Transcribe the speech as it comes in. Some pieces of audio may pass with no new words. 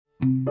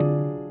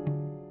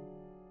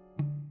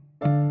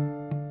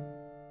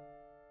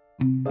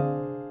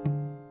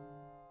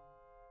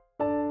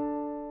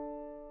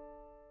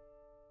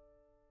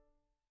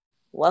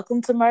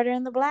Welcome to Murder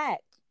in the Black.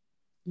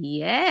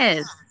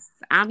 Yes,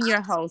 I'm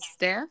your host,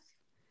 Steph.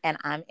 And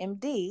I'm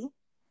MD.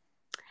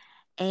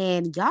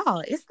 And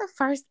y'all, it's the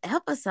first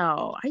episode.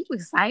 Are you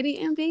excited,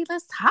 MD?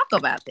 Let's talk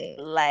about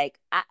that.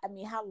 I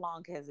mean, how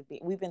long has it been?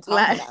 We've been talking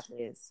Like about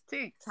this for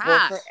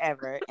TikTok.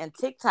 forever. And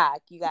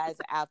TikTok, you guys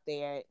are out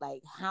there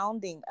like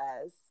hounding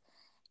us,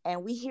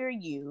 and we hear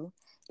you.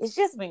 It's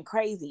just been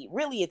crazy.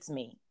 Really, it's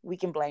me. We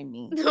can blame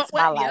me. It's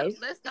my Yep, life.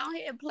 let's go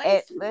ahead and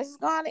place it. Let's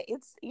go on.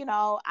 It's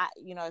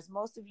as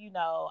most of you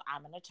know,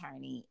 I'm an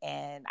attorney,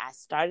 and I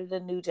started a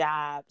new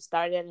job,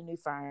 started at a new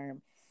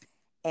firm,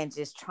 and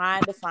just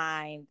trying to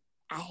find.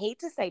 I hate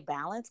to say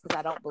balance because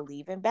I don't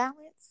believe in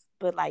balance,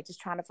 but like just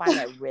trying to find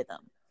that rhythm,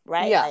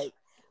 right? Yeah. Like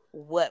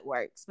what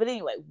works. But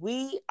anyway,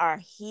 we are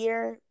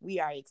here. We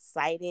are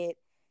excited,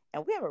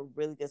 and we have a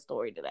really good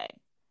story today.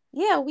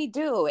 Yeah, we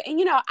do. And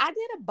I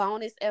did a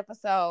bonus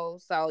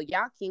episode, so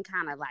y'all can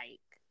kind of like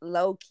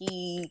low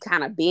key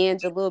kind of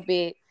binge a little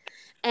bit.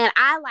 And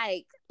I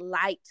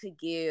like to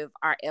give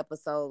our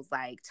episodes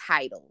like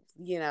titles,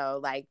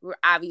 like we're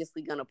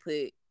obviously gonna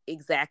put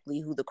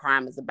exactly who the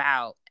crime is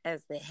about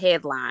as the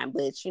headline,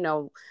 but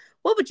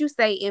what would you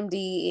say,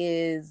 MD,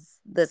 is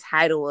the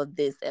title of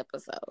this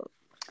episode?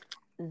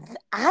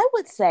 I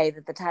would say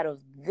that the title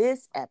of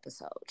this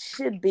episode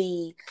should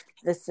be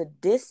The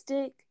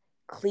Sadistic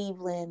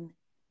Cleveland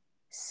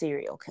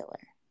Serial Killer.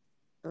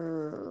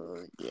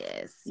 Oh,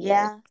 yes.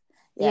 Yeah.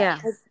 Yeah.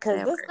 Because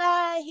this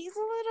guy, he's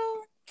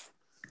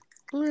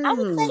a little, I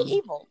would say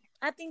evil.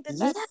 I think that's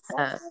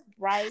the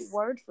right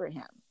word for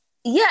him.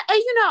 Yeah,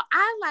 and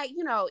I like,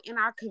 in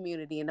our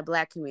community, in the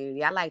Black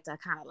community, I like to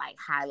kind of like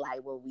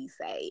highlight what we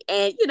say.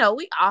 And,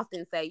 we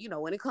often say,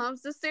 when it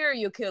comes to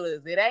serial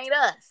killers, it ain't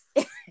us.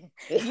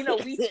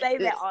 We say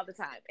that all the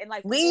time. And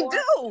like we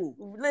do.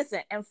 Listen,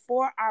 and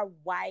for our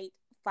white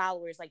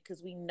followers, like,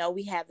 because we know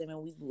we have them and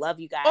we love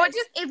you guys. Or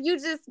just if you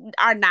just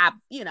are not,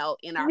 in our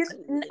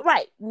community.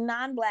 Right,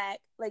 non-Black,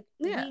 like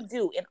we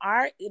do. In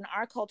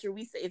our culture,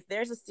 we say if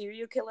there's a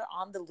serial killer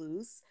on the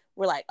loose,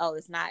 we're like, oh,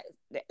 it's not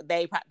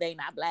they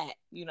not Black,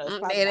 it's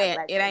probably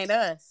it ain't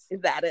us.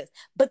 It's not us.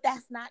 But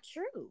that's not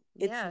true.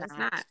 It's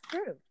not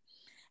true.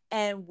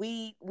 And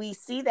we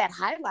see that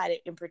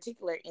highlighted in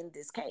particular in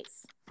this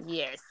case.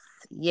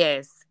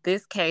 Yes,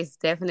 this case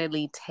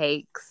definitely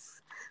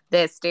takes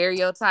that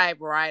stereotype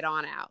right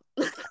on out.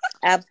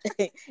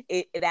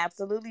 It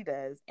absolutely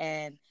does.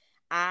 And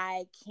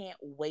I can't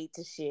wait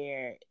to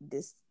share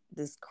this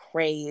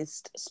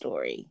crazed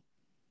story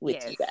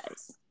with you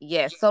guys.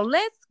 Yes. So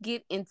let's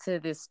get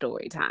into this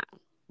story time.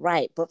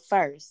 Right. But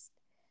first,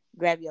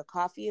 grab your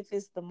coffee if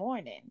it's the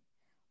morning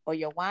or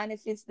your wine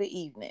if it's the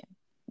evening.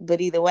 But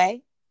either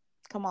way,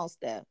 come on,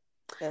 Steph.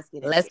 Let's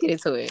get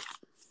into it.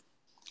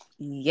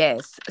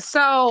 Yes.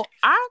 So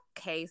our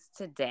case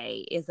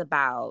today is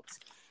about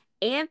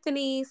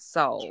Anthony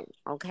Sowell.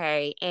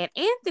 Okay. And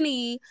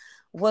Anthony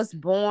was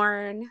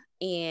born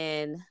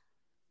in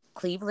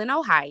Cleveland,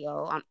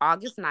 Ohio on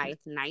August 9th,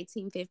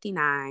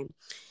 1959.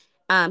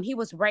 He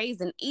was raised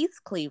in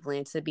East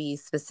Cleveland, to be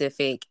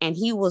specific, and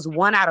he was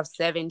one out of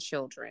 7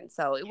 children.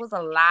 So it was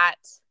a lot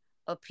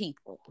of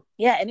people.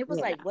 Yeah, and it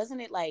was wasn't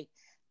it like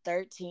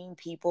 13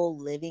 people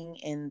living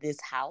in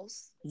this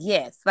house?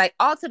 Yes, like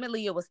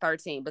ultimately it was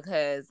 13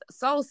 because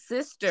Sowell's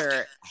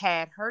sister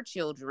had her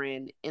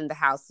children in the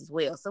house as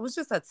well. So it was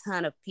just a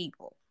ton of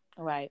people.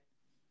 Right.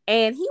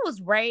 And he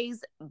was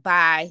raised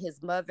by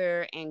his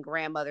mother and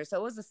grandmother. So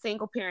it was a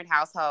single parent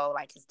household.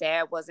 Like his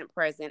dad wasn't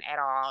present at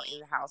all in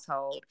the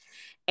household.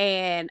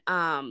 And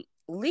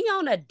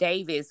Leona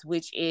Davis,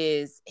 which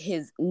is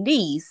his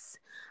niece,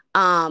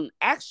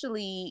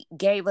 actually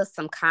gave us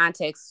some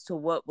context to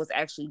what was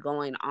actually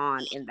going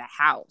on in the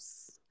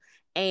house.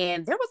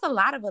 And there was a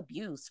lot of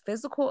abuse,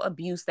 physical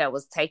abuse that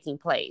was taking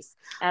place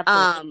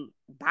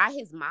by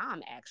his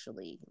mom,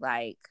 actually.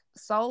 Like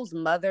Sowell's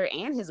mother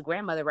and his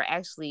grandmother were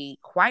actually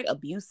quite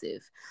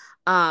abusive.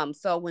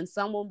 So when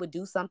someone would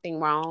do something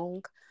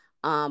wrong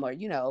or,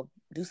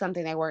 do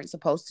something they weren't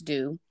supposed to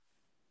do,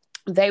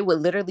 they would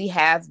literally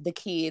have the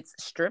kids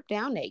stripped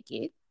down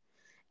naked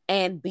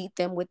and beat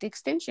them with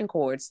extension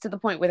cords to the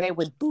point where they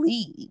would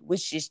bleed,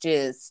 which is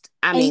just,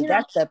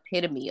 that's the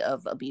epitome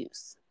of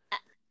abuse.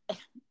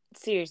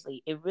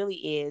 Seriously, it really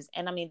is.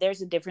 And I mean,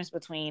 there's a difference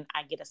between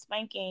I get a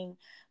spanking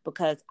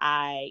because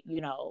I,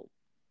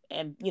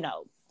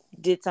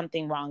 did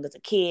something wrong as a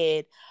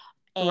kid,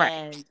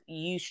 and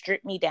you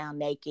strip me down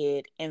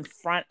naked in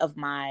front of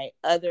my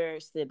other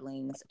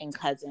siblings and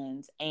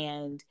cousins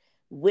and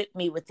whip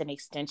me with an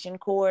extension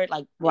cord.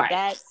 Like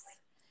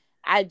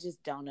I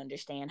just don't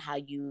understand how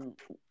you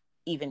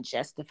even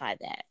justify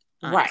that.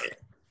 Honestly. Right.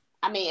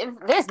 I mean,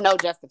 there's no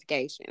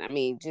justification. I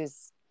mean,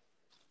 just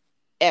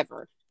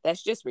ever.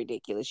 That's just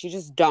ridiculous. You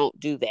just don't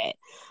do that.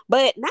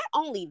 But not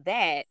only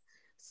that,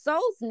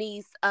 Sowell's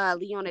niece,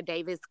 Leona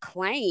Davis,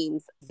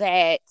 claims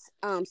that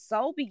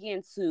Sowell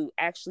began to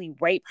actually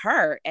rape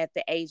her at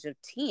the age of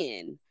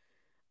 10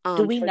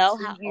 Do we for know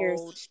 2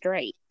 years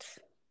straight.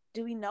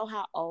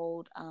 how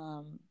old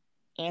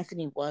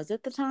Anthony was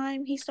at the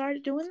time he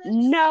started doing this?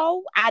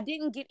 No, I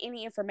didn't get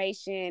any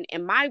information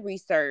in my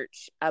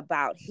research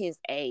about his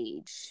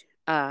age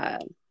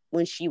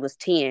when she was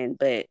 10,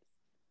 but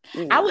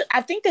you know.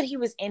 I think that he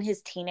was in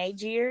his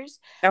teenage years.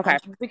 Okay.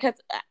 Because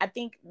I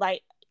think,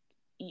 like,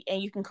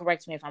 and you can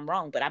correct me if I'm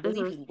wrong, but I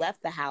believe Mm-hmm. he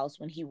left the house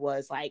when he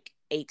was like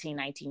 18,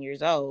 19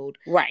 years old.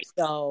 Right.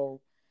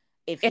 So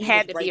if It he was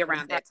had to be raping around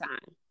her, that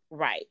time.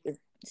 right,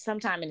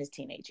 sometime in his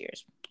teenage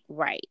years.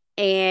 Right.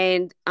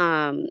 And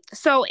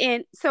so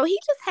he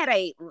just had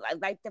a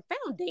like the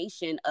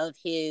foundation of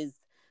his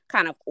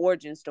kind of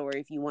origin story,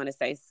 if you want to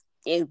say,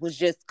 it was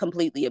just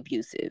completely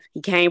abusive.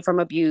 He came from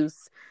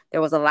abuse.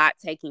 There was a lot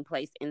taking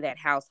place in that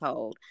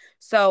household.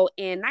 So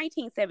in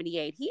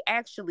 1978, he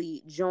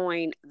actually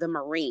joined the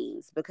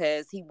Marines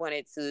because he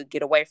wanted to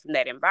get away from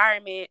that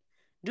environment,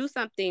 do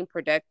something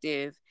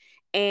productive.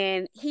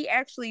 And he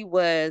actually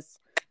was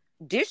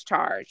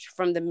discharged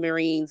from the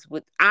Marines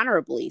with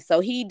honorably. So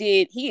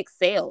he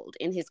excelled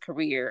in his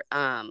career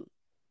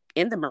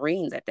in the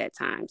Marines at that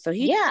time. So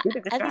he Yeah, did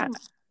a good I job. think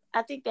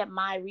I think that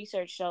my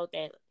research showed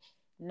that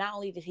not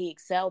only did he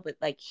excel, but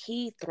like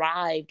he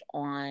thrived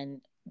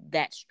on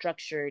that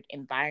structured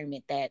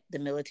environment that the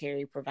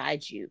military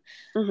provides you.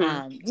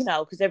 Mm-hmm.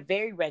 Because they're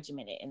very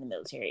regimented in the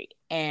military,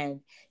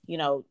 and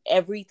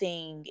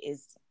everything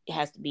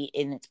has to be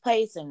in its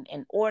place and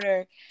in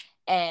order,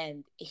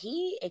 and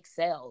he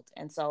excelled,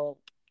 and so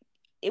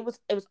it was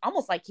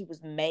almost like he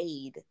was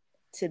made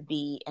to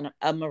be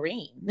a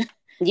Marine.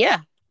 Yeah,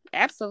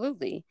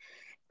 absolutely.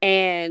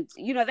 And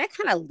that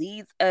kind of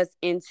leads us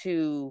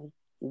into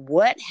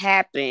what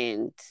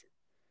happened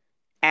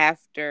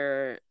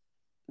after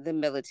the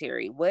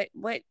military. What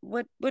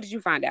did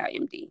you find out,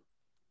 MD?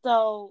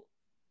 So,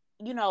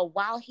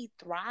 while he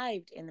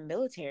thrived in the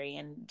military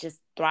and just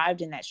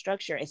thrived in that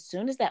structure, as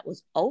soon as that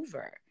was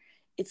over,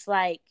 it's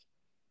like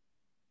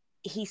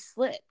he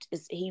slipped.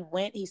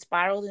 He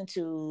spiraled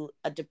into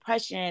a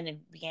depression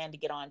and began to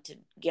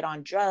get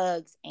on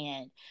drugs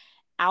and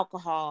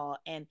alcohol.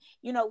 And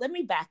let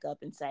me back up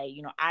and say,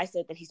 I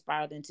said that he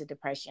spiraled into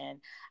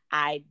depression.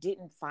 I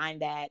didn't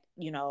find that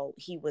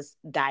he was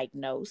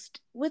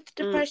diagnosed with Mm,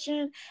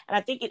 depression. And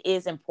I think it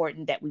is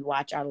important that we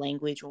watch our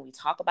language when we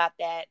talk about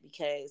that,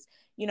 because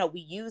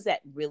we use that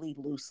really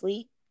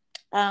loosely.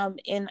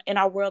 In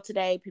our world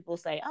today, people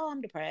say, oh, I'm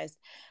depressed,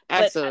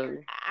 but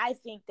absolutely. I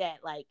think that,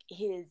 like,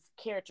 his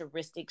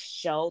characteristics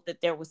show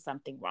that there was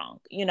something wrong.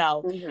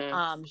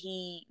 Mm-hmm.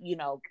 He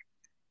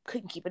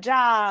couldn't keep a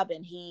job,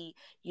 and he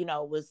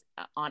was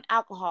on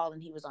alcohol,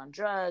 and he was on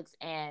drugs,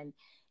 and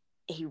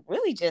he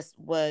really just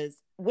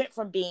went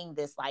from being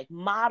this like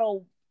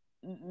model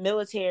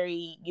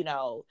military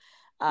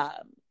um,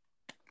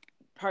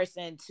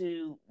 person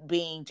to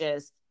being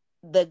just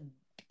the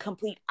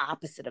complete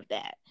opposite of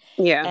that.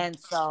 Yeah. And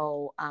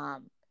so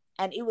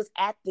and it was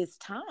at this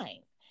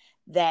time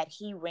that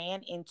he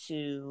ran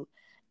into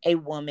a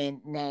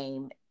woman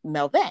named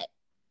Melvette.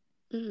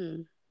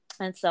 Mm-hmm.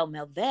 And so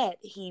Melvette,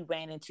 he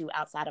ran into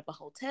outside of a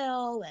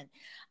hotel,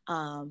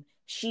 and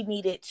she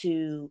needed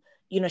to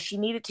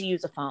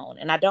use a phone.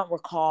 And I don't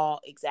recall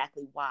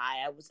exactly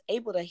why. I was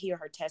able to hear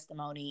her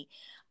testimony,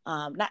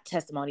 not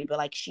testimony, but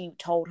like she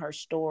told her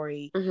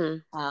story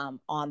Mm-hmm.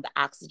 on the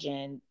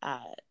Oxygen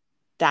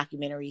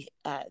documentary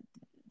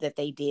that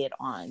they did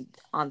on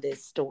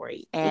this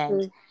story. And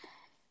Mm-hmm.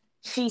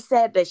 she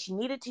said that she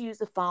needed to use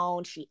the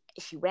phone. She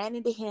ran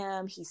into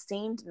him. He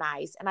seemed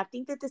nice. And I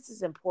think that this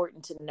is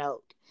important to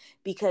note,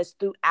 because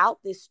throughout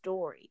this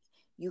story,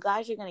 you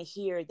guys are going to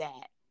hear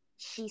that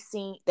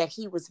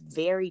he was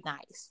very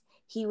nice.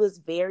 He was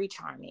very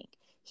charming.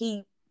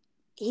 He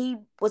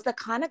was the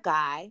kind of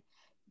guy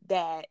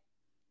that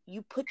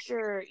you put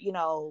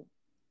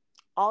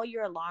all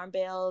your alarm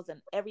bells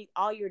and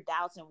all your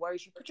doubts and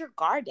worries, you put your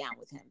guard down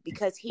with him,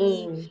 because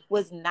he Mm-hmm.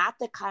 was not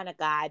the kind of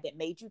guy that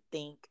made you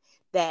think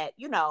that,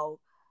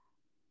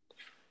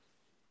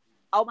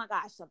 oh my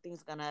gosh,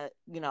 something's gonna,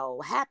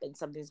 happen,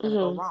 something's gonna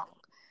go Mm-hmm. wrong.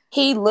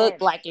 He And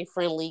looked like a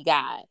friendly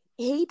guy.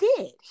 he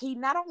did. He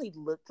not only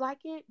looked like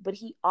it, but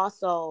he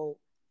also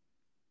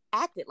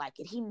acted like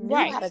it. He knew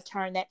how Right. to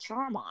turn that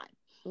charm on.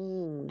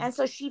 Mm. And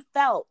so she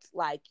felt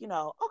like,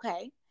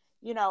 okay,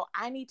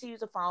 I need to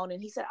use a phone.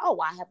 And he said, oh,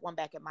 well, I have one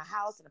back at my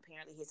house. And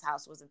apparently his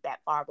house wasn't that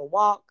far of a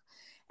walk.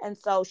 And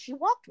so she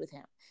walked with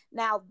him.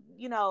 Now,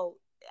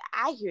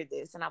 I hear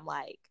this and I'm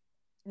like,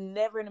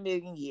 never in a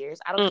million years.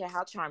 I don't care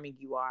how charming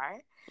you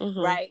are, Mm-hmm.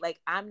 right? Like,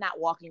 I'm not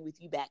walking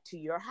with you back to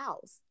your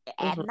house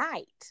at Mm-hmm.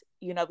 night,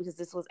 because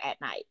this was at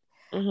night.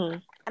 Mm-hmm.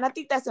 And I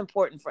think that's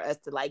important for us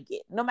to like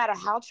get, no matter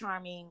how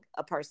charming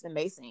a person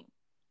may seem,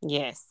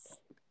 Yes.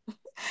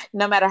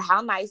 no matter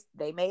how nice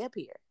they may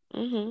appear,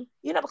 Mm-hmm.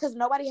 because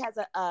nobody has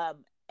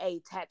a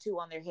tattoo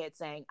on their head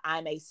saying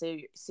I'm a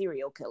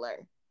serial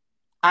killer.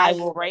 I I will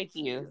will rape rape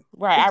you. you.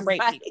 Right. I rape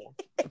Right. people.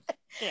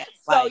 Yeah,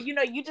 So, like, you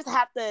know, you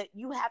have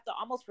to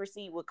almost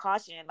proceed with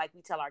caution, like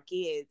we tell our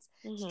kids,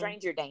 mm-hmm.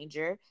 stranger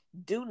danger,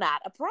 do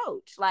not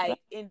approach. Like,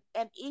 and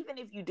even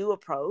if you do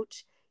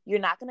approach, you're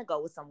not going to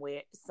go with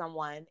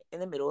someone in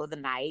the middle of the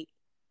night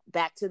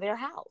back to their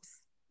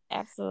house.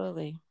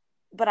 Absolutely.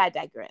 But I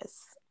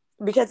digress.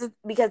 Because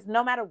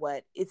no matter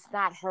what, it's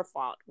not her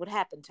fault what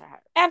happened to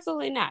her.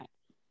 Absolutely not.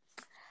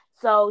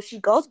 So she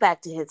goes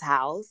back to his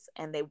house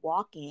and they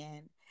walk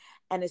in.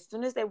 And as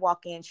soon as they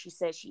walk in, she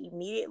said she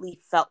immediately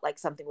felt like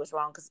something was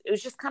wrong because it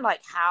was just kind of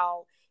like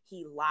how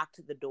he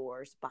locked the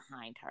doors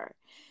behind her.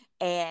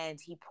 And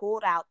he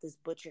pulled out this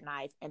butcher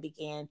knife and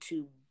began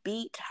to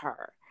beat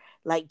her,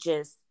 like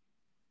just,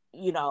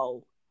 you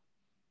know,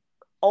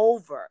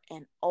 over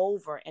and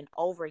over and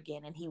over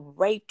again. And he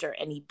raped her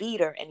and he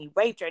beat her and he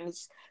raped her. And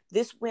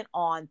this went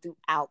on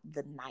throughout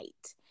the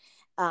night.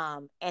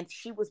 And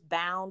she was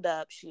bound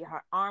up.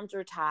 Her arms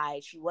were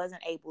tied. She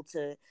wasn't able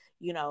to,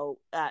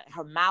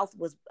 her mouth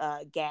was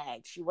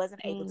gagged. She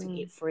wasn't able to Mm.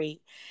 get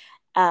free.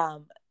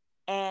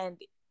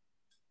 And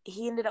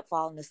he ended up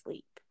falling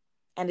asleep.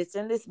 And it's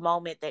in this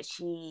moment that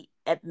she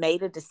had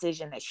made a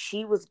decision that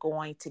she was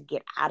going to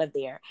get out of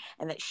there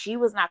and that she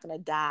was not going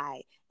to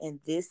die in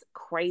this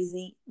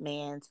crazy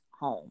man's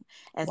home.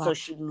 And Wow. so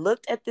she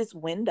looked at this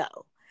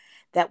window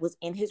that was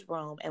in his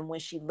room. And when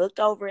she looked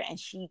over and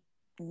she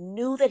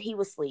knew that he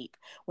was asleep,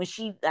 when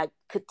she like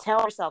could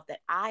tell herself that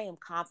I am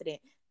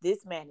confident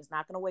this man is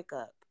not going to wake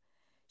up,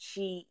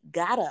 she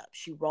got up,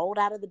 she rolled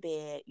out of the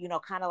bed,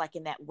 kind of like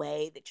in that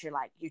way that you're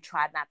like, you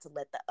tried not to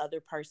let the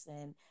other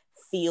person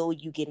feel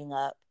you getting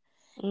up.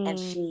 And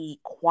Mm. she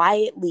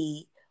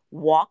quietly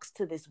walks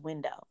to this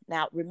window.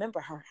 Now,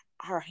 remember,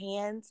 her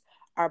hands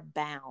are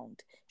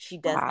bound. She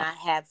does Wow. not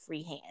have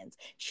free hands.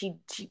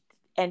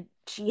 And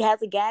she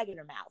has a gag in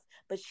her mouth,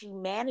 but she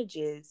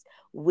manages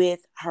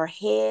with her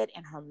head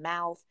and her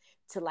mouth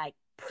to like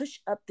push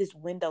up this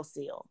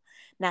windowsill.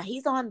 Now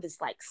he's on this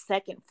like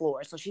second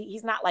floor, so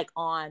he's not like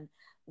on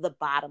the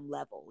bottom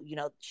level.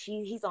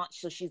 He's on.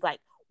 So she's like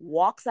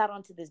walks out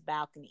onto this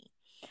balcony,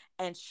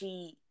 and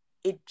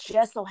it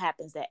just so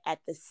happens that at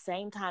the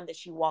same time that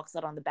she walks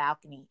out on the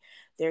balcony,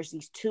 there's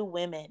these two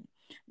women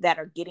that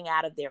are getting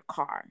out of their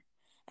car.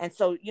 And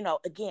so,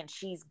 again,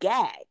 she's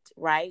gagged,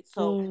 right?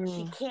 So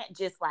she Mm. can't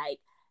just like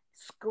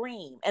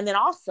scream. And then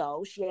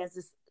also she has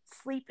this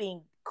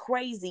sleeping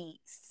crazy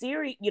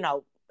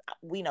serial,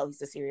 we know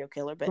he's a serial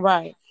killer, but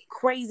Right.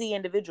 crazy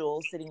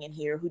individual sitting in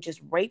here who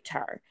just raped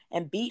her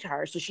and beat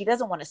her. So she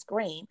doesn't want to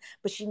scream,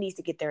 but she needs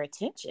to get their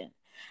attention.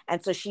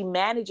 And so she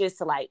manages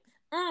to like,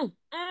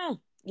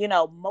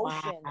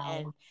 motion,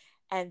 Wow.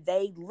 and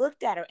they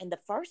looked at her. And the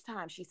first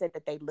time she said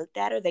that they looked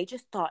at her, they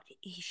just thought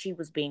she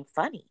was being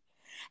funny.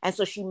 And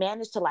so she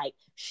managed to like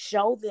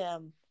show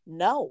them,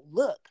 no,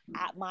 look,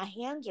 my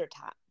hands are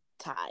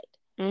tied.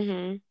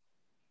 Mm-hmm.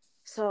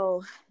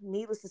 So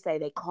needless to say,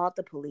 they called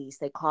the police,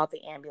 they called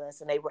the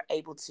ambulance, and they were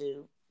able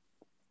to,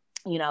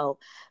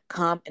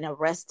 come and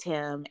arrest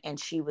him. And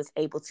she was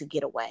able to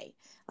get away.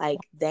 Like,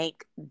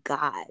 thank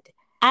God.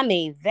 I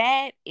mean,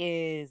 that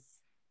is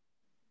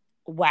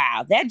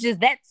wow.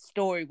 That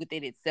story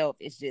within itself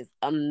is just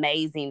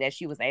amazing that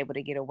she was able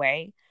to get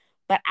away.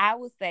 But I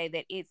would say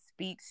that it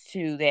speaks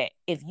to that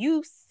if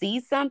you see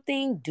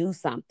something, do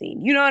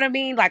something. You know what I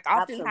mean? Like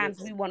oftentimes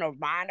we Absolutely. want to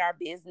mind our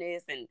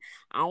business and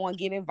I don't want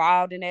to get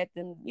involved in that,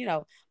 then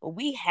but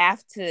we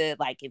have to,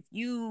 like, if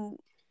you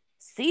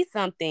see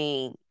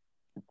something,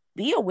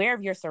 be aware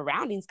of your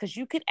surroundings because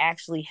you could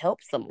actually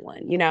help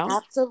someone.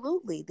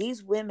 Absolutely.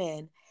 These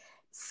women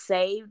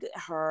saved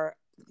her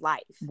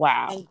life.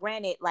 Wow. And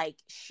granted, like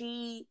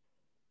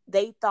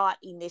they thought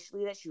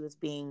initially that she was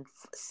being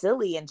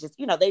silly and just,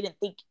 they didn't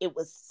think it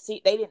was,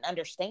 they didn't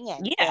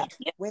understand. Yeah.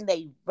 But when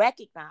they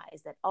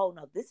recognized that, oh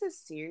no, this is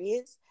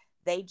serious,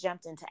 they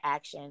jumped into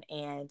action.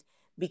 And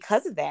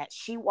because of that,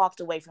 she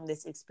walked away from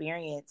this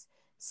experience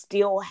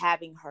still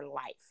having her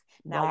life.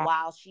 Now, Wow.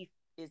 while she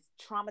is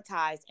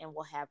traumatized and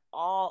will have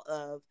all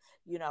of,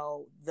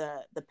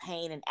 the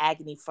pain and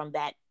agony from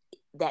that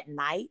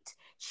night,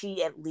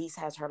 she at least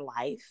has her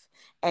life,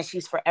 and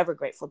she's forever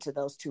grateful to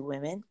those two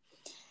women.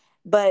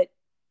 But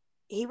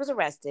he was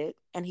arrested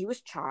and he was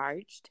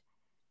charged.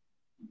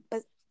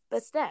 But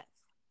Steph,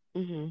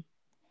 Mm-hmm.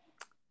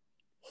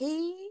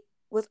 he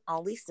was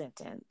only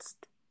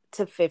sentenced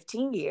to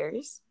 15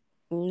 years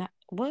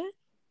What?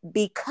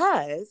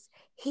 because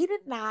he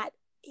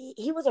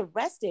was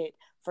arrested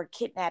for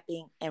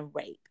kidnapping and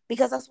rape,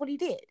 because that's what he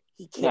did.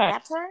 He Right.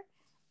 kidnapped her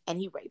and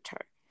he raped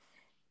her.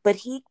 But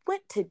he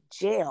went to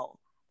jail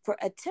for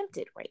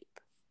attempted rape.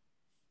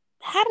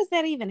 How does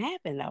that even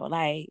happen though?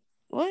 Like,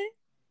 what?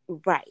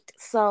 Right.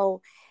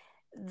 So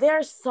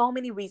there's so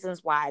many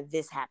reasons why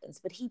this happens,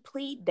 but he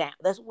plead down.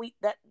 That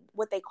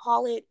what they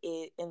call it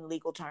in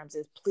legal terms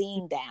is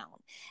pleading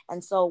down.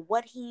 And so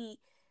what he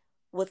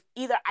was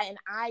either, and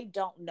I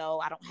don't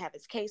know, I don't have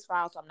his case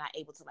file, so I'm not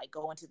able to like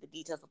go into the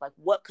details of like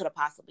what could have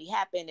possibly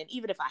happened. And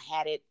even if I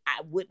had it,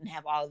 I wouldn't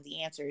have all of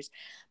the answers.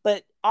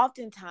 But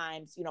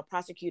oftentimes,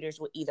 prosecutors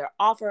will either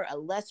offer a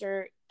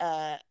lesser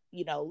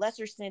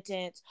lesser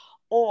sentence,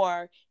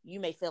 or you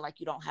may feel like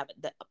you don't have,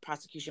 the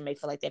prosecution may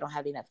feel like they don't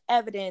have enough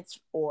evidence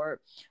or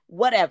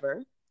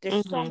whatever.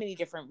 There's so Mm-hmm. many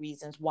different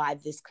reasons why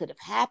this could have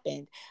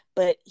happened,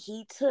 but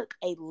he took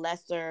a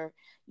lesser,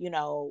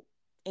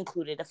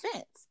 included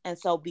offense. And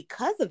so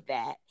because of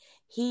that,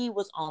 he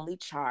was only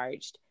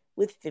charged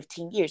with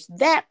 15 years.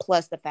 That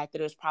plus the fact that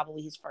it was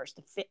probably his first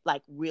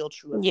like real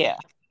true Yeah.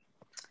 offense.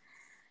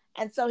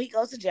 And so he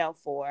goes to jail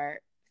for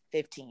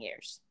 15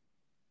 years.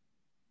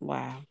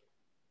 Wow.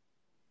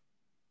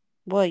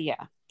 Well,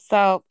 yeah.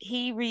 So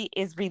he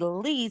is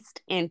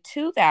released in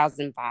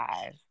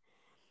 2005.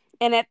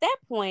 And at that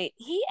point,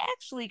 he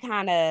actually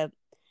kind of,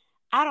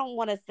 I don't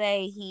want to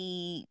say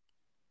he,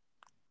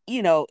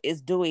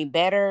 is doing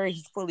better.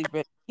 He's fully,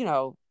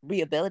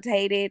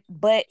 rehabilitated,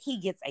 but he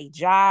gets a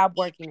job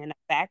working in a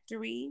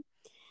factory,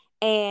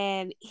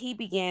 and he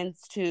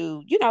begins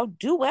to,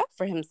 do well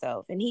for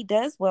himself. And he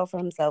does well for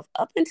himself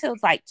up until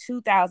like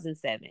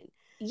 2007.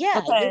 Yeah,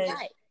 you're Because,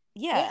 right.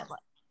 yeah,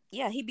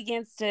 Yeah.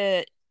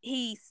 yeah,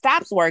 he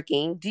stops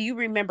working. Do you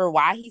remember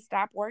why he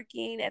stopped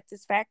working at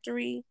this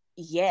factory?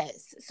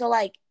 Yes. So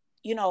like,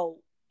 you know,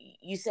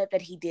 you said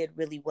that he did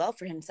really well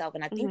for himself,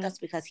 and I think Mm-hmm. that's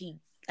because he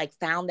like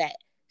found that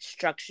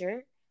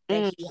structure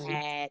that he Mm-hmm.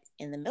 had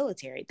in the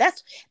military.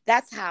 That's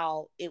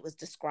how it was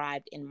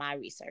described in my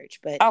research.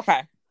 But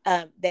Okay.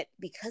 that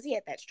because he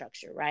had that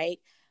structure, right?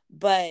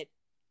 But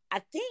I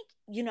think,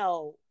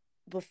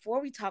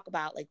 before we talk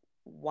about like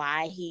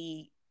why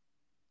he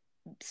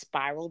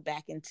spiraled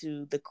back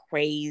into the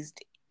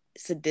crazed,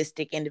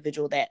 sadistic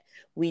individual that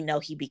we know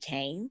he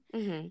became,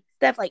 Mm-hmm.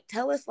 Steph, like,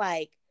 tell us,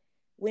 like,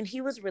 when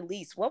he was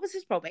released, what was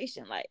his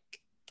probation like?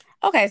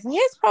 Okay, so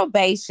his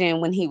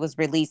probation when he was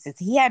released is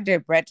he had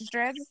to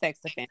register as a sex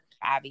offender,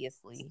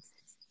 obviously.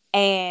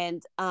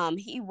 And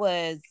he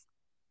was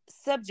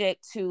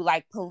subject to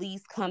like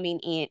police coming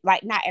in,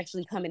 like not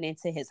actually coming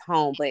into his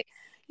home, but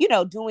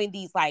doing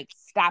these like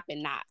stop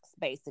and knocks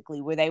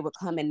basically, where they would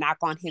come and knock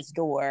on his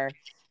door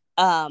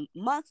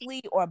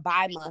monthly or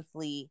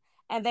bi-monthly,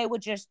 and they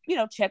would just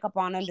check up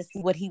on him to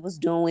see what he was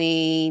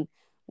doing,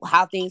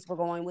 how things were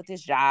going with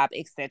his job,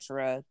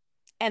 etc.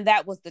 And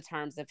that was the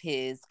terms of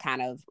his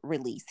kind of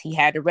release. He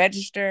had to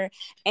register,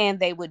 and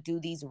they would do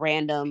these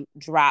random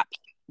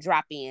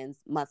drop-ins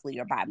monthly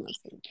or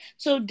bi-monthly.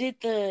 So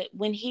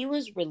when he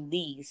was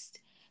released,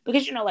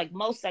 because like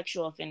most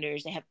sexual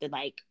offenders, they have to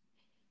like,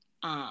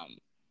 um,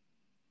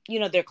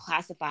 they're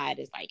classified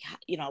as like,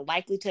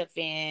 likely to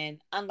offend,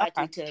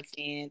 unlikely Okay. to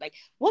offend. Like,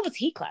 what was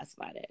he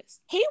classified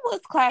as? He was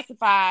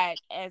classified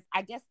as,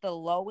 I guess, the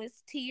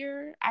lowest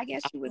tier, I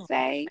guess you would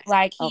say.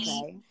 Like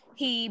Okay.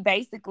 he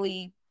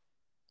basically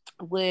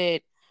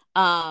would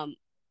um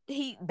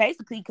he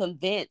basically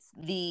convinced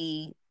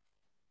the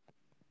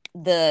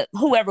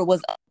whoever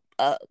was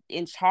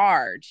in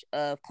charge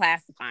of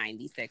classifying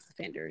these sex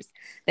offenders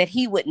that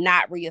he would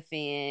not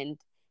reoffend.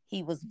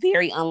 He was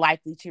very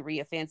unlikely to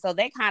reoffend. So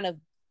they kind of,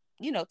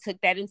 took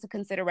that into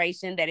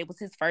consideration, that it was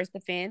his first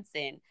offense,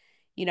 and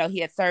he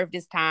had served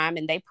his time,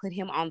 and they put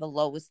him on the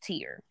lowest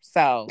tier.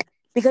 So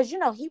Because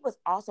he was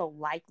also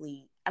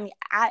likely. I mean,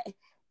 I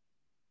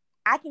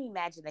can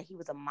imagine that he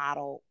was a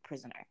model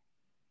prisoner.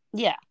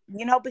 yeah,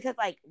 Because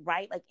like,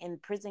 right, like in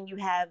prison, you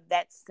have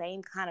that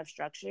same kind of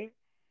structure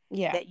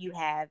yeah, that you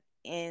have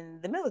in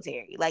the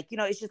military. Like,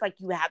 it's just like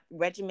you have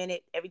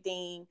regimented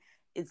everything.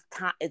 It's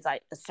time. It's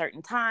like a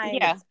certain time.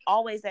 yeah. It's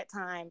always that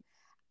time.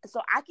 So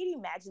I can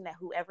imagine that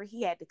whoever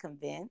he had to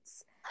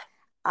convince,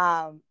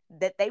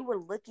 that they were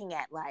looking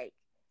at like,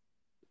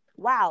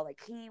 wow, like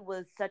he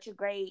was such a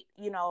great,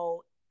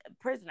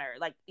 prisoner,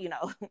 like,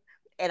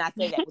 and I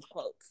say that with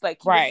quotes, like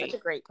he was such Right. a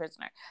great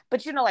prisoner.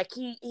 But like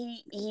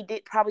he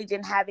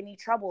didn't have any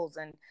troubles,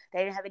 and they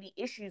didn't have any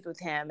issues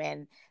with him.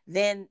 And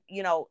then,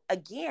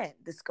 again,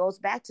 this goes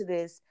back to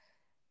this,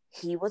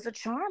 he was a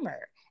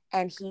charmer,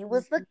 and he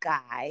was the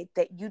guy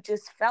that you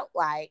just felt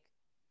like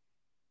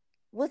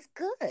was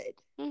good.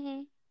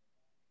 Mm-hmm.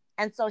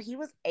 And so he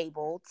was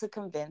able to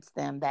convince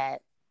them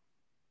that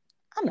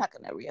I'm not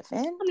going to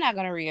reoffend. I'm not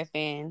gonna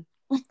reoffend.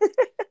 And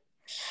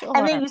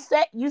then Sure.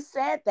 you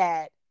said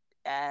that,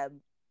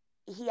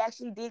 he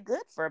actually did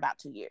good for about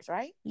 2 years,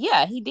 right?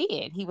 Yeah, he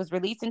did. He was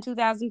released in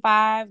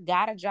 2005,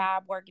 got a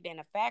job working in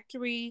a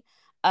factory.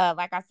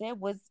 Like I said,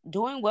 was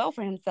doing well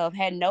for himself,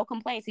 had no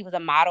complaints. He was a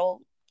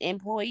model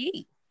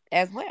employee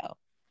as well.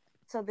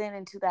 So then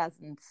in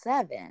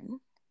 2007,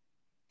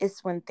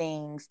 it's when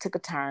things took a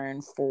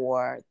turn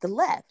for the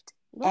left.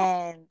 Right.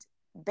 And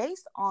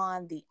based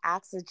on the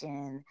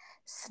Oxygen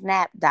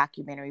Snap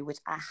documentary, which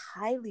I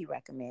highly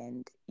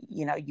recommend,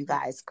 you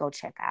guys go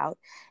check out.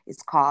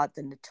 It's called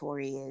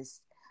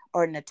Notorious,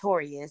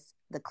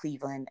 the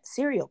Cleveland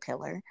Serial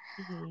Killer.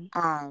 Mm-hmm.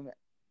 Um,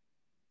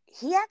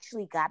 he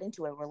actually got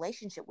into a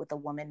relationship with a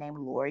woman named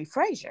Lori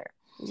Frazier.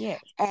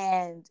 Yes.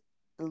 And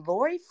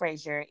Lori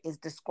Frazier is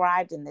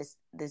described in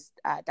this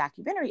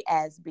documentary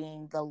as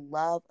being the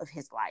love of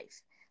his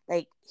life.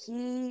 Like,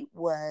 he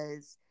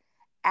was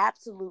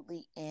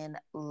absolutely in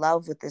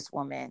love with this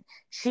woman.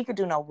 She could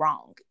do no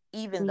wrong,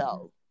 even Mm-hmm.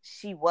 though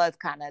she was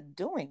kind of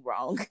doing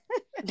wrong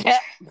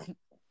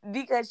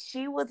because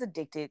she was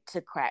addicted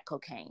to crack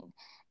cocaine.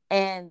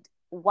 And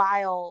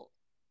while,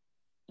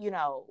 you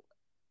know,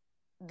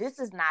 this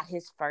is not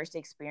his first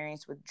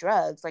experience with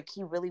drugs. Like,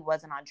 he really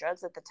wasn't on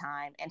drugs at the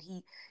time, and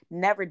he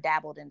never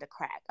dabbled into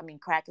crack. I mean,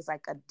 crack is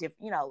like a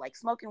different, like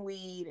smoking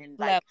weed and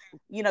like,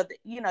 Love.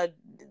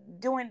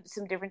 doing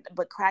some different,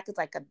 but crack is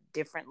like a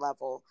different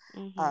level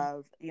Mm-hmm.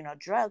 of,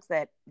 drugs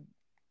that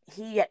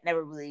he had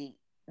never really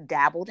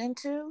dabbled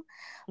into.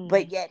 Mm-hmm.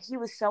 But yet he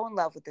was so in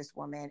love with this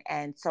woman,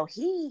 and so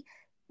he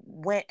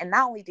went, and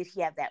not only did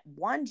he have that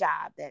one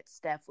job that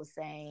Steph was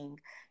saying,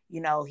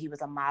 he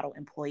was a model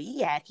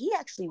employee at, he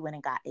actually went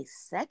and got a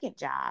second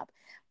job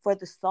for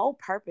the sole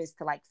purpose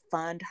to like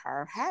fund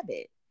her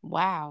habit.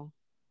 Wow.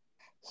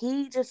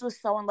 He just was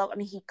so in love. I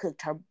mean, he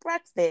cooked her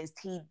breakfast.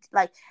 He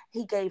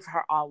gave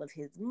her all of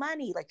his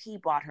money. Like, he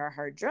bought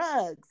her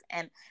drugs.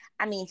 And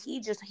I mean,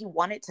 he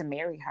wanted to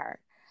marry her.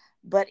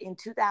 But in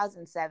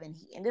 2007,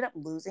 he ended up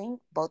losing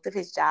both of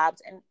his jobs.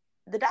 And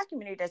the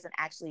documentary doesn't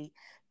actually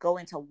go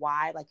into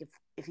why, like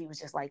if he was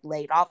just like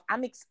laid off.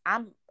 I'm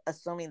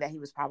assuming that he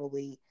was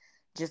probably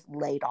just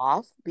laid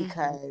off Mm-hmm.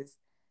 because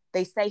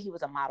they say he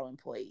was a model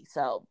employee.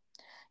 So,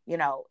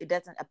 it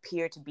doesn't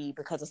appear to be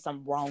because of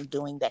some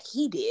wrongdoing that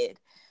he did,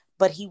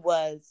 but he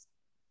was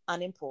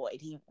unemployed.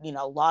 He,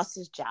 lost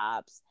his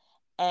jobs,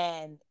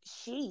 and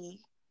she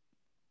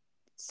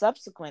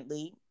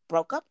subsequently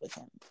broke up with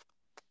him.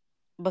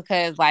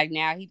 Because like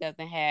now he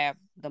doesn't have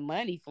the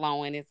money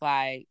flowing. It's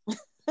like,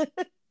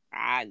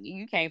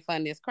 you can't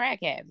fund this crack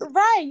habit.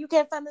 Right, you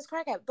can't find this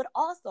crack habit. But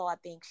also, I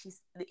think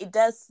it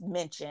does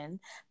mention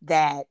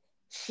that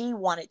she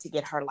wanted to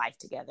get her life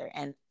together,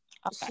 and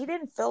Okay. she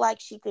didn't feel like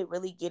she could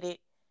really get it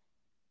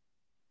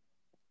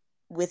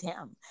with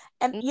him.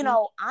 And Mm-hmm.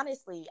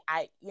 honestly,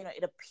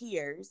 it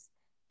appears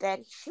that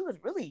she was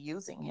really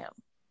using him.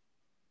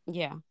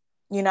 Yeah.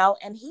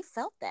 And he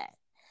felt that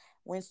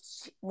when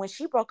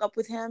she broke up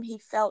with him, he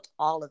felt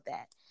all of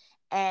that.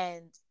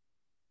 And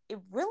it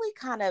really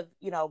kind of,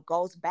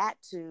 goes back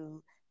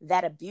to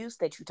that abuse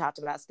that you talked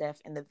about,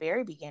 Steph, in the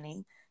very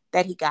beginning,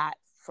 that he got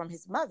from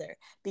his mother,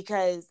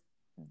 because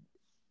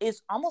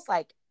it's almost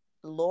like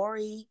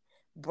Lori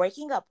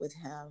breaking up with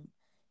him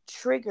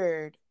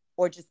triggered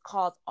or just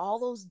caused all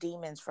those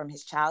demons from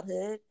his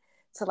childhood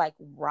to like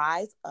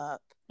rise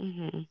up,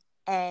 Mm-hmm.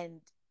 and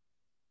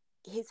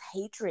his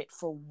hatred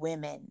for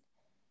women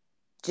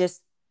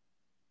just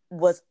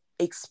was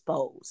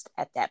exposed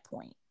at that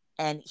point.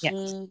 And Yeah.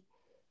 he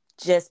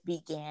just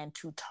began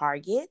to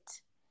target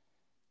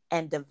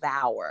and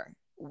devour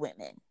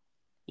women.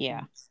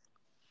 Yeah.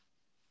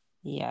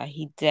 Yeah,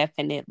 he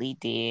definitely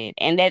did.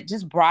 And that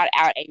just brought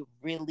out a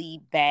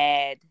really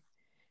bad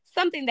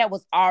something that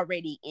was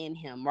already in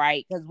him,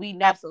 right? Because we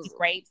know he Absolutely.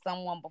 raped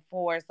someone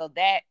before, so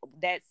that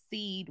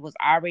seed was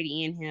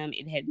already in him.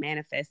 It had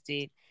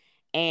manifested,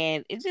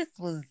 and it just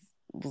was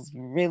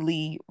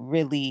really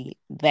really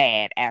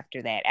bad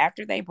after that.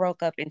 After they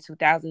broke up in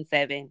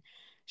 2007,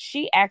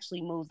 she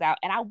actually moves out,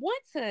 and I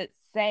want to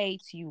say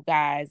to you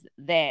guys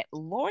that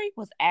Lori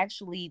was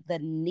actually the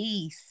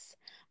niece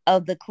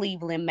of the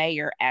Cleveland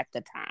mayor at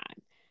the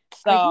time.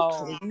 Are you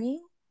So, kidding me?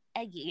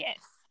 yes.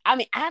 I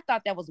mean, I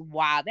thought that was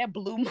wild. That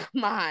blew my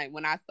mind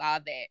when I saw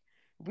that.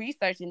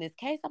 Researching this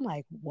case, I'm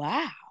like,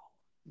 wow,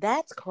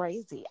 That's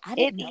crazy. I it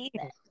didn't know is.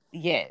 that.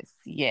 Yes,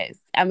 yes.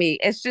 I mean,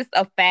 it's just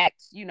a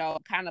fact,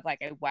 kind of like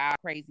a wild,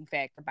 crazy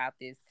fact about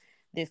this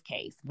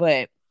case.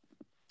 But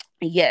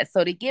yes,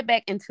 so to get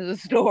back into the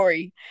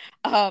story,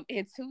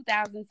 in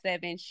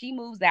 2007, she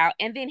moves out,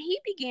 and then he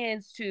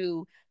begins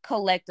to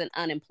collect an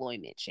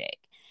unemployment check.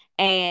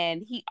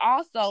 And he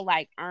also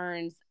like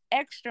earns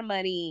extra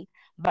money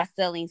by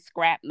selling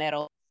scrap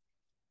metal.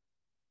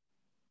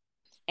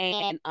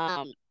 And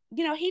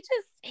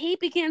he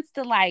begins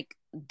to like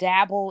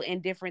dabble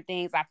in different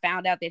things. I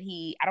found out that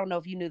I don't know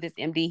if you knew this,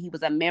 MD, he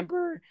was a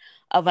member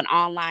of an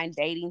online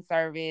dating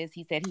service.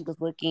 He said he was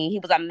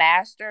a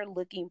master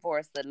looking for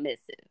a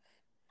submissive.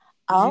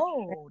 Did you?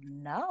 Oh,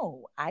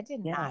 no, I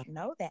did Yeah. not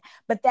know that.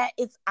 But that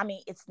is, I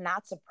mean, it's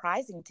not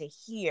surprising to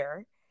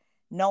hear,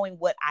 knowing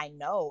what I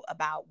know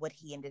about what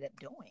he ended up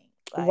doing.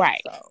 Like,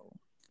 Right. so.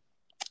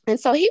 And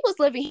so he was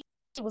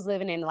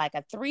living in like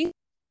a three,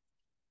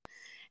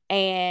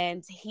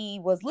 and he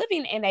was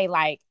living in a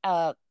like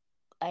a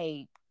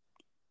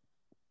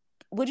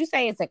would you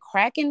say it's a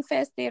crack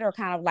infested or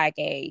kind of like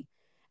a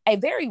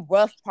very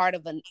rough part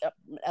of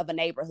a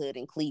neighborhood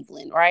in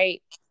Cleveland,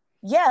 right?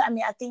 Yeah, I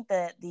mean, I think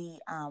that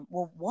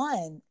well,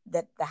 one,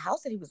 that the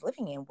house that he was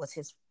living in was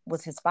his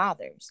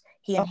father's.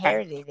 He Okay.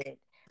 inherited it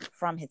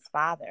from his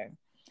father.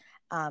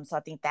 So I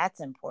think that's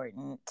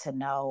important to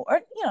know,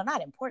 or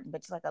not important,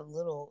 but just like a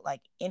little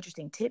like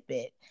interesting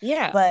tidbit.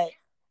 Yeah. But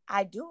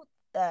I do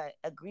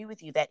agree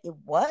with you that it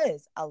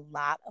was a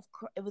lot of.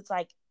 It was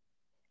like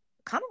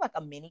kind of like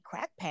a mini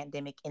crack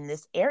pandemic in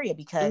this area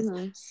because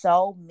Mm-hmm.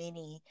 so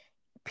many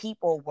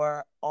people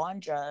were on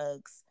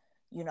drugs,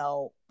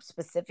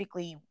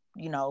 specifically,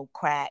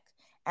 crack.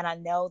 And I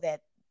know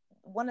that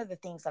one of the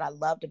things that I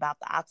loved about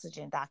the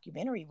Oxygen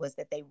documentary was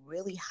that they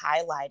really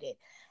highlighted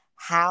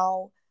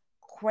how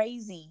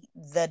crazy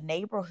the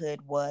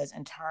neighborhood was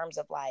in terms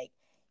of like,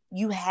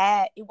 you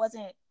had, it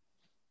wasn't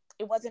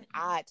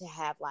odd to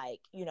have like,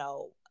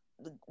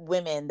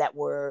 women that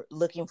were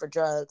looking for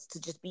drugs to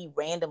just be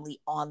randomly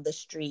on the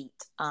street.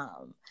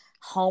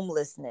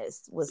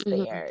 Homelessness was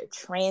Mm-hmm. there,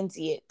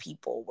 transient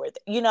people were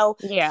there,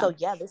 Yeah. so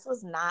yeah, this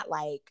was not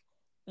like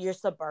your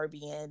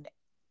suburban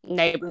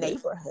Neighborhood.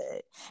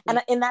 neighborhood.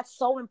 Yeah. And that's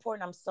so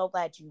important. I'm so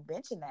glad you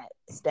mentioned that,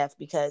 Steph,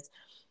 because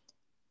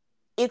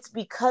it's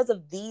because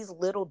of these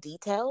little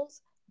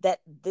details that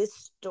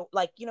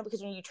like,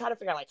 because when you try to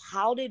figure out like,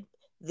 how did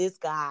this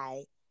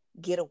guy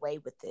get away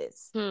with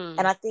this? And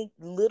Hmm. I think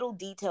little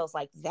details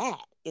like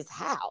that is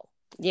how.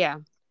 Yeah.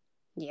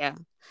 Yeah.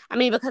 I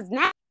mean, because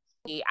now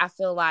I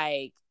feel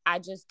like I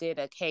just did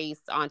a case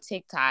on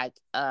TikTok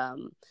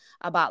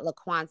about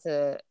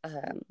LaQuanta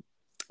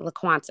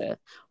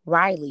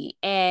Riley.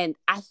 And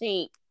I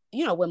think,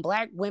 when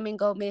Black women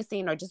go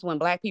missing, or just when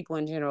Black people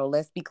in general,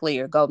 let's be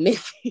clear, go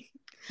missing,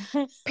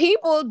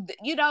 people,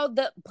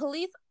 the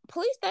police,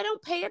 they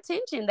don't pay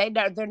attention.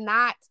 They're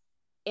not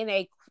in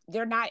a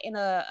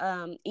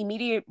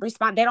immediate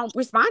response. They don't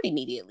respond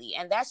immediately,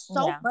 and that's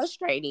so Yeah.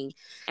 frustrating.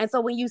 And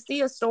so when you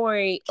see a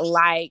story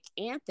like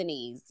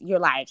Anthony's, you're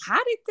like,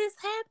 how did this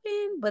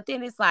happen? But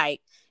then it's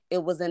like,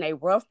 it was in a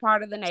rough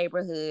part of the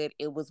neighborhood,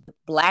 it was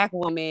Black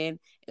woman,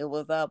 it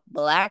was a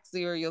Black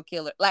serial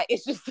killer. Like,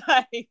 it's just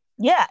like,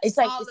 Yeah, it's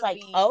like, all of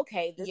the,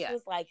 okay, this yeah,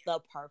 was like the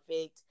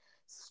perfect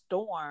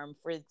storm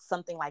for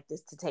something like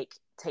this to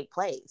take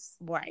place.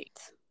 right,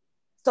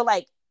 So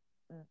like,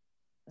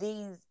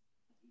 these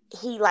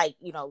he like,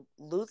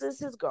 loses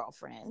his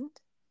girlfriend,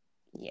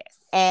 yes,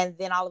 and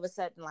then all of a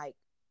sudden like,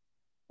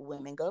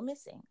 women go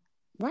missing.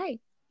 right.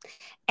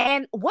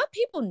 And what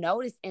people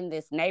notice in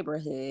this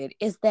neighborhood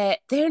is that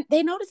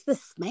they notice the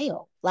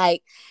smell.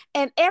 Like,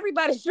 and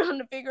everybody's trying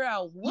to figure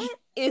out what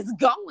is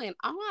going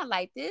on.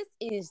 Like, this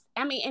is,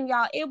 I mean, and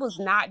y'all, it was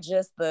not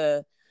just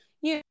oh,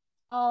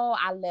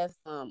 I left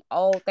some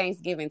old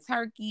Thanksgiving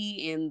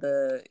turkey in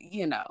the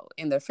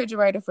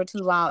refrigerator for too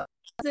long.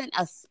 It wasn't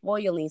a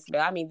spoiling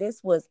smell. I mean, this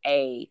was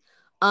a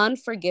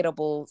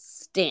unforgettable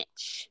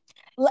stench.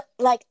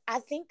 Like, I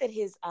think that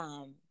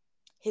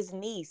his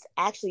niece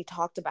actually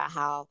talked about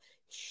how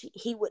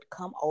he would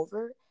come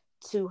over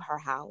to her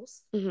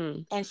house,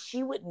 Mm-hmm. and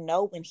she would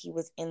know when he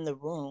was in the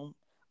room,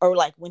 or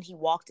like when he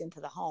walked into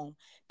the home,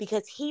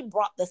 because he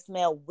brought the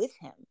smell with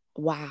him.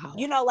 Wow.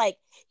 Like,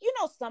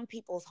 some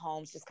people's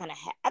homes just kind of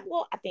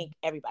well, I think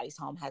everybody's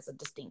home has a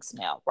distinct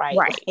smell, right?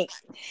 Right. Like,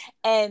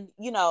 and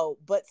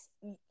but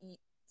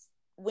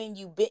when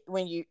you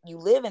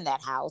live in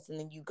that house and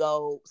then you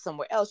go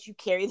somewhere else, you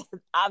carry that,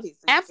 obviously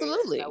you carry that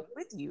Absolutely. smell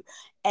with you,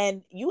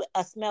 and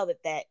a smell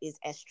that is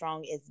as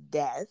strong as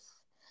death.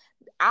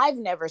 I've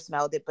never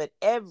smelled it, but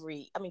I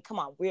mean, come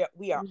on, we are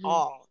Mm-hmm.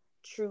 all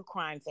true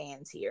crime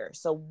fans here,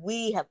 so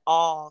we have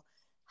all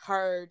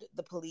heard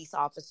the police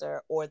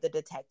officer or the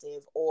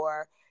detective,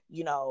 or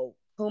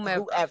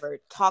Whomever. whoever,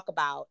 talk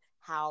about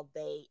how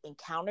they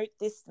encountered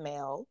this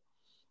smell,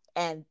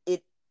 and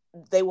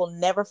they will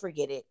never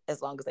forget it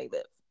as long as they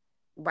live.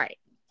 Right.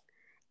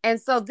 And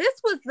so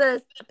this was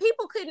the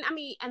people couldn't, I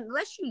mean,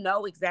 unless you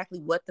know exactly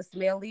what the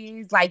smell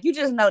is, like, you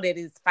just know that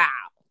it's foul.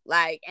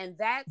 Like, and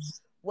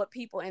that's what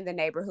people in the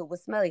neighborhood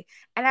was smelling.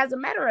 And as a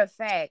matter of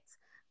fact,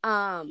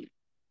 um,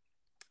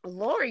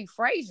 Lori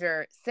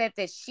Frazier said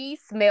that she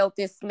smelled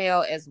this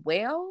smell as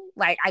well.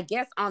 Like, I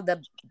guess on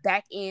the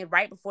back end,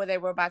 right before they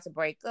were about to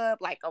break up,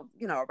 like,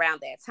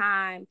 around that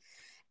time.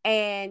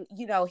 And,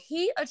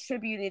 he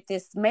attributed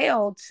this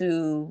smell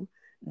to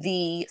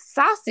the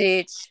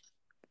sausage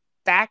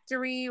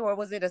factory, or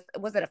was it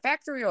a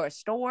factory or a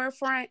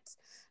storefront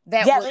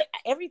that Yeah, was,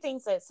 everything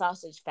said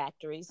sausage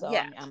factory, so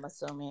yeah, I'm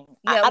assuming.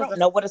 I, yeah, it I was don't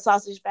know what a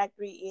sausage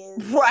factory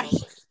is, right.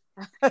 so.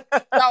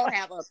 Don't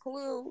have a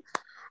clue.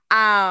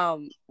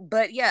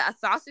 But yeah, a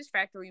sausage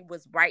factory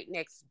was right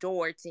next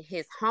door to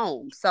his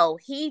home. So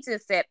he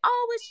just said,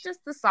 oh, it's just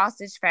the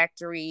sausage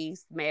factory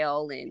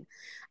smell. And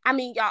I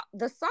mean, y'all,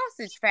 the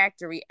sausage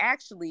factory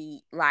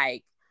actually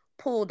like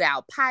pulled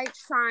out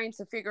pipes trying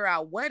to figure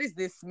out what is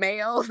this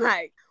smell?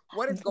 Like,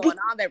 what is going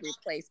on? They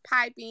replaced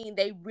piping.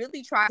 They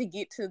really tried to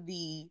get to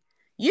the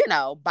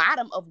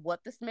bottom of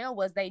what the smell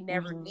was. They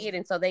never Mhm. did.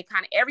 And so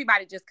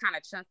everybody just kind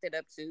of chunked it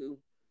up to,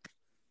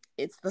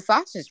 it's the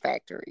sausage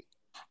factory.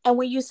 And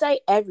when you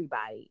say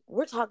everybody,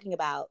 we're talking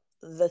about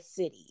the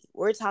city.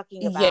 We're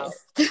talking about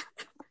Yes.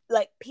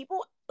 like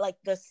people, like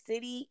the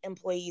city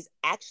employees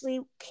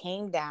actually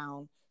came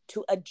down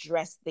to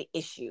address the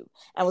issue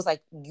and was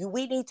like,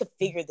 we need to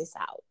figure this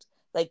out.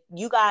 Like,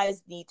 you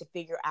guys need to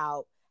figure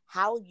out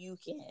how you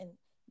can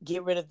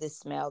get rid of this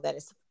smell that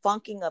is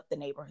funking up the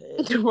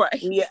neighborhood.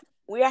 Right.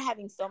 We are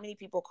having so many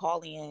people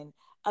call in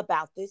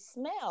about this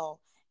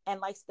smell.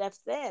 And like Steph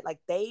said, like,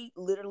 they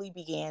literally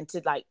began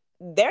to like,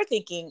 they're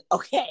thinking,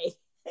 okay,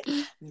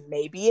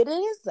 maybe it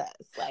is us.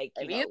 Like,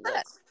 Maybe it's that.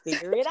 let's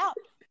figure it out.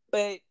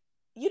 But,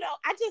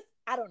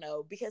 I don't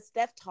know, because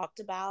Steph talked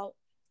about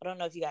I don't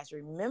know if you guys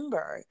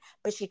remember,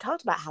 but she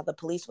talked about how the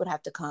police would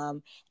have to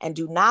come and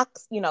do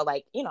knocks,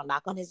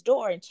 knock on his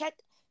door and check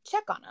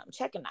on him,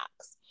 check and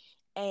knocks.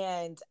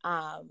 And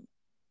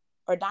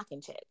or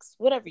knocking checks,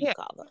 whatever you Yeah.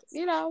 call those.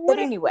 But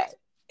Whatever. anyway,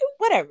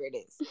 whatever it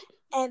is.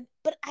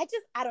 But I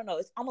don't know.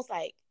 It's almost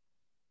like,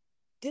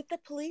 did the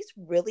police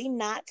really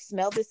not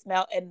smell the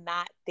smell and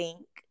not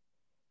think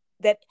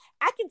that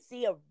I can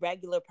see a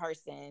regular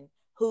person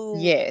who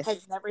Yes.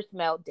 has never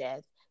smelled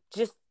death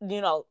just,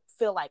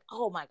 feel like,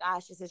 oh my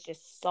gosh, this is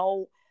just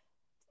so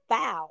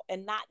foul,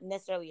 and not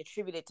necessarily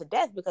attributed to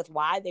death, because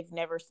why? They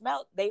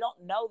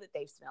don't know that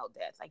they've smelled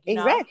death. Like,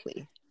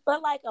 Exactly.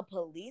 But like a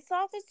police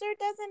officer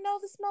doesn't know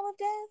the smell of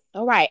death.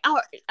 All right.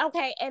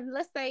 Okay. And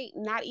let's say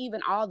not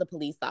even all the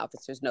police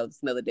officers know the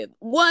smell of death.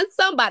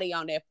 Somebody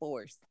on that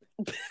force.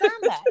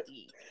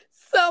 Somebody.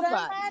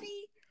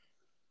 Somebody.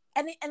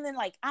 And then,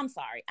 like, I'm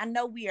sorry. I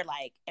know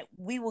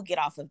we will get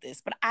off of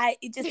this, but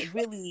it just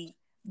really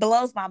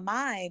blows my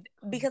mind,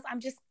 because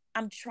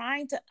I'm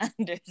trying to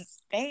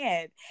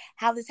understand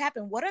how this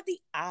happened. What are the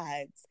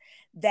odds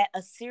that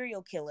a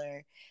serial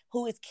killer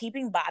who is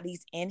keeping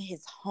bodies in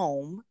his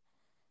home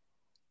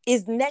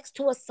is next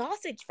to a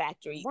sausage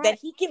factory that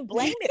he can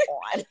blame it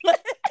on?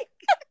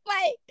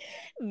 Like,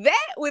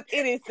 that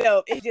within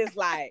itself is just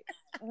like,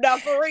 no,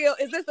 for real,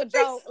 is this a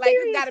joke? Like,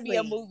 it's got to be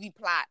a movie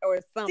plot or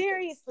something.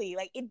 Seriously,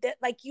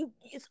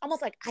 it's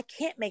almost like I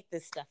can't make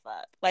this stuff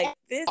up. Like,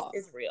 this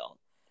is real.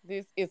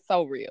 This is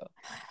so real.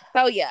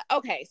 So yeah,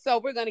 okay.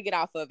 So we're gonna get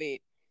off of it.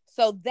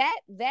 So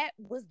that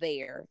was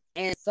there,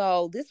 and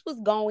so this was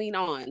going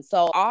on.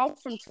 So all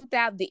from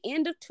the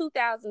end of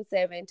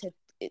 2007 to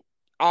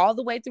all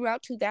the way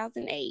throughout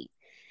 2008,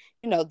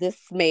 this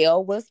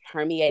smell was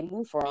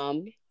permeating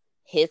from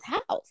his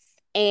house,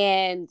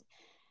 and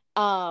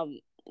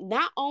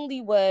not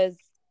only was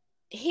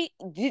he.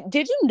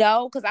 Did you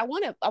know? Because I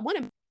want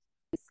to.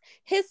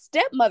 His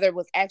stepmother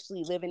was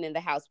actually living in the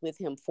house with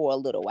him for a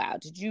little while.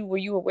 Were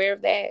you aware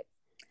of that?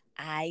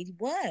 I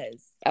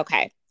was.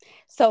 Okay.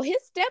 So his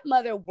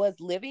stepmother was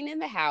living in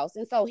the house.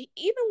 And so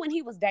even when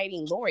he was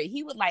dating Lori,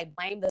 he would like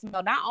blame the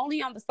smell not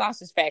only on the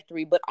sausage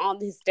factory, but on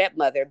his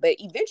stepmother. But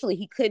eventually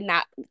he could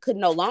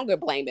no longer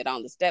blame it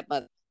on the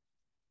stepmother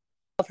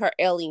of her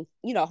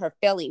her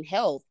failing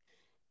health.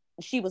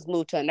 She was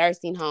moved to a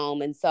nursing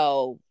home. And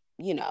so,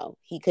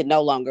 he could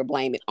no longer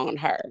blame it on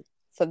her.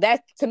 So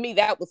to me,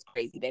 that was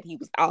crazy that he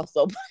was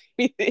also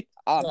blaming it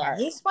on her.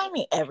 He's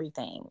blaming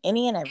everything,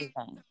 any and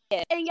everything.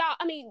 Yeah. And y'all,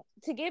 I mean,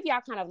 to give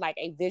y'all kind of like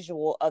a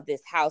visual of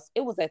this house,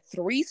 it was a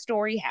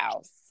 3-story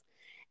house,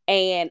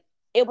 and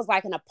it was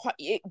like an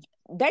apartment.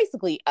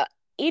 Basically,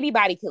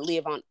 anybody could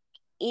live on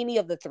any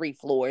of the 3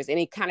 floors, and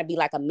it kind of be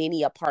like a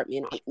mini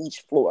apartment on each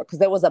floor, because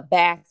there was a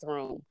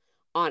bathroom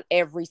on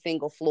every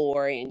single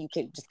floor, and you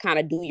could just kind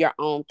of do your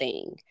own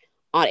thing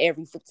on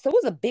every. So it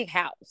was a big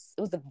house.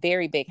 It was a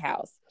very big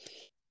house.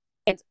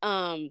 And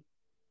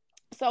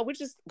so we're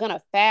just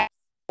gonna fast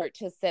forward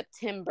to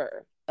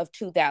September of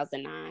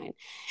 2009,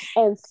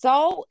 and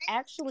so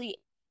actually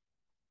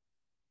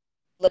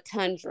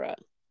LaTundra.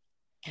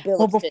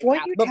 Well, before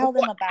you tell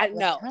them about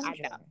LaTundra, I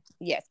know.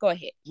 Yes, go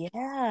ahead.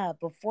 Yeah,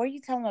 before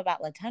you tell them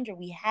about LaTundra,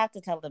 we have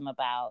to tell them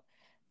about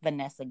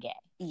Vanessa Gay.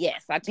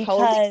 Yes, I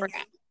totally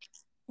forgot.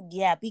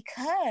 Yeah,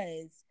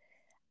 because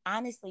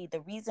honestly, the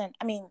reason,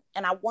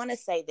 and I want to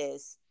say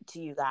this to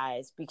you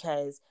guys,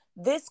 because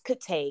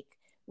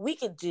we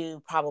could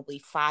do probably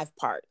 5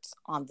 parts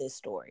on this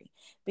story,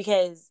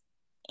 because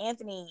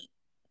Anthony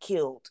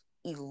killed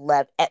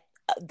 11,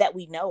 that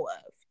we know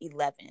of,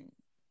 11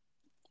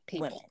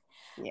 people. Women.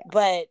 Yeah.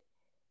 But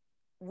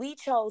we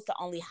chose to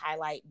only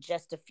highlight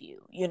just a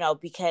few,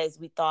 because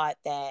we thought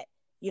that,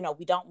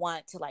 we don't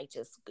want to like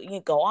just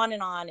go on,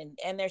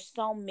 and there's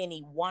so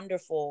many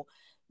wonderful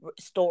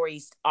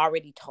stories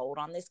already told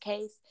on this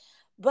case.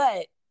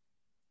 But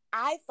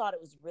I thought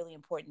it was really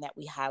important that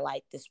we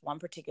highlight this one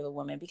particular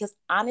woman, because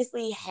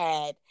honestly,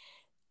 had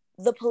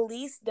the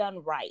police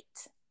done right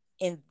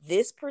in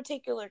this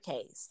particular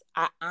case,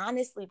 I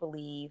honestly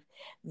believe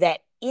that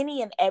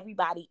any and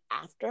everybody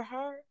after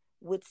her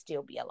would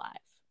still be alive.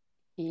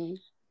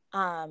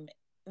 Mm-hmm.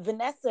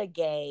 Vanessa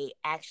Gay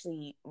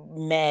actually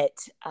met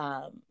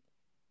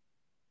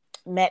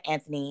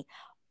Anthony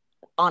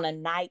on a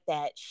night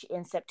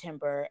in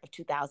September of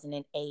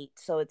 2008.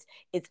 So it's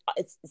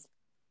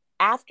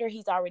after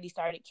he's already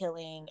started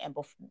killing, and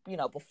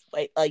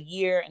before a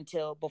year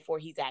until before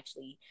he's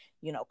actually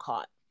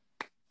caught.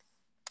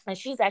 And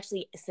she's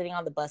actually sitting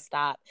at a bus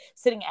stop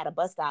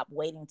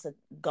waiting to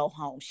go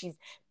home. She's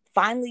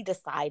finally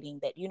deciding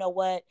that, you know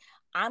what,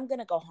 I'm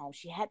gonna go home.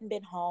 She hadn't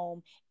been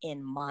home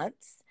in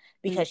months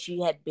because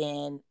she had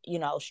been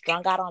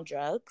strung out on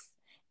drugs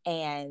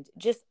and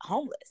just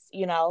homeless,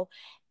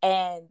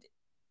 and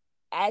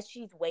as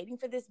she's waiting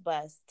for this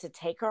bus to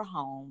take her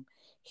home,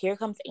 here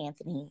comes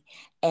Anthony,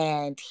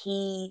 and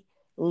he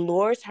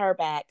lures her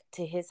back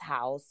to his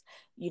house,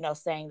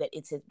 saying that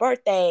it's his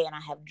birthday and I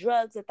have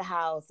drugs at the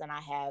house and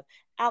I have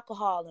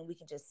alcohol and we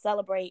can just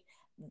celebrate.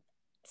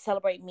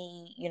 celebrate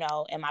me,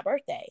 and my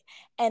birthday.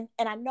 And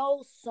I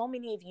know so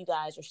many of you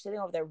guys are sitting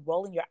over there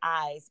rolling your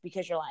eyes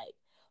because you're like,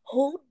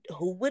 who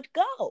would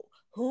go?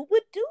 Who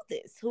would do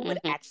this? Who would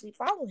Mm-hmm. actually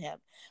follow him?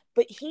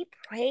 But he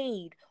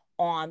preyed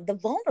on the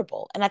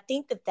vulnerable. And I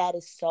think that that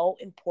is so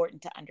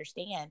important to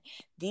understand.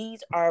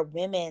 These are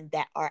women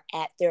that are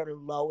at their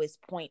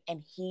lowest point,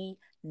 and he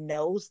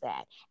knows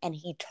that, and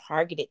he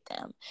targeted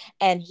them,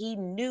 and he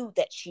knew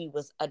that she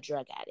was a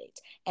drug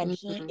addict, and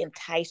he Mm-hmm.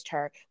 enticed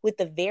her with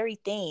the very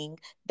thing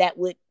that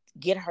would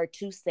get her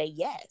to say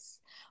yes.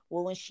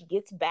 Well, when she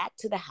gets back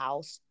to the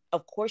house,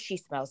 of course she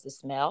smells the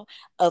smell.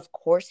 Of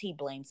course he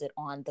blames it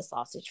on the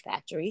sausage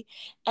factory,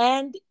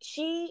 and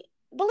she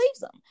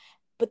believes him.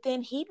 But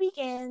then he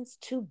begins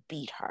to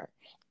beat her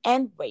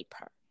and rape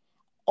her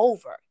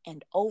over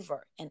and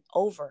over and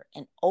over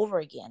and over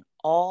again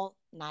all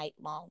night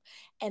long.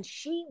 And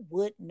she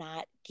would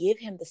not give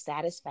him the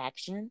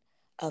satisfaction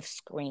of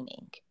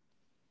screaming.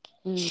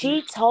 Mm-hmm.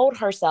 She told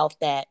herself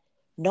that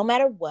no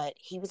matter what,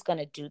 he was going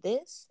to do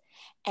this.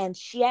 And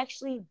she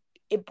actually,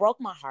 it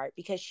broke my heart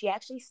because she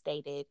actually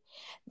stated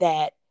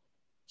that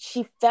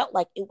she felt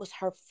like it was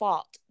her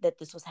fault that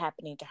this was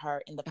happening to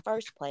her in the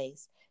first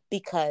place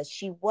because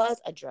she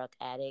was a drug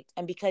addict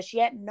and because she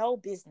had no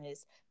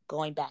business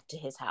going back to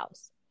his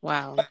house.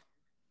 Wow.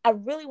 I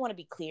really want to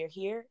be clear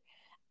here.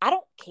 I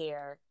don't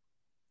care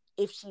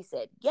if she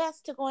said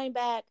yes to going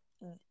back.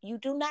 You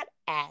do not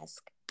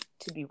ask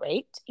to be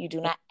raped. You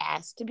do not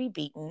ask to be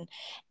beaten.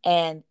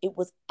 And it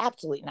was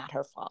absolutely not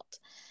her fault.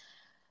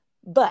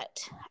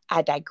 But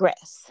I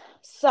digress.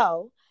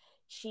 So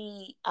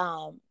she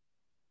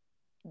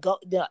go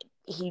the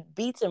he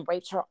beats and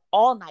rapes her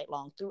all night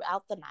long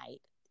throughout the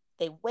night.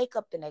 They wake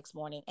up the next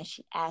morning and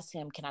she asks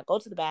him, "Can I go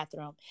to the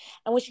bathroom?"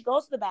 And when she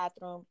goes to the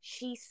bathroom,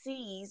 she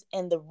sees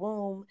in the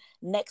room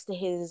next to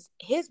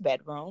his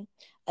bedroom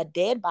a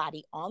dead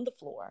body on the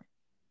floor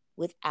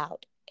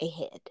without a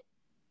head.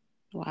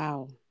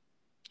 Wow.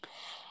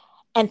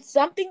 And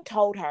something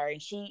told her, and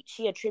she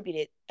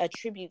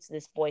attributes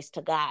this voice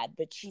to God,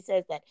 but she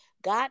says that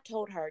God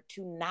told her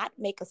to not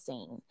make a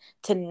scene,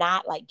 to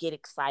not like get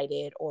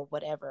excited or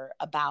whatever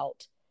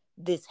about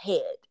this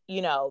head,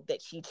 that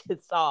she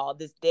just saw,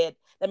 this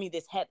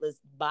headless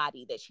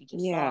body that she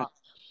just Yeah. saw.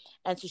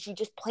 And so she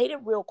just played it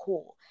real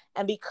cool.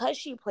 And because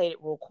she played it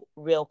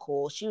real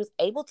cool, she was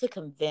able to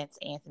convince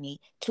Anthony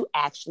to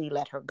actually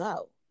let her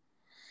go.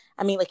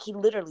 I mean, like he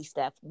literally,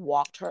 Steph,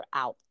 walked her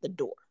out the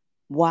door.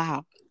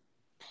 Wow.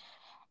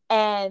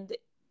 And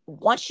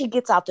once she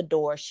gets out the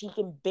door, she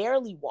can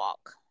barely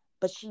walk,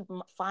 but she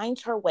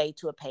finds her way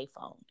to a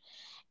payphone.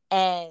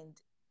 And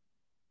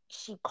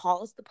she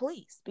calls the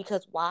police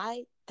because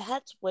why?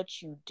 That's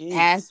what you do.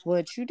 That's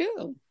what you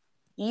do.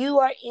 You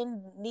are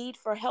in need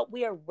for help.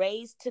 We are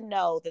raised to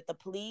know that the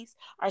police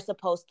are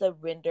supposed to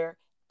render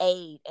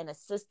aid and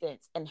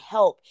assistance and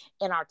help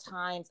in our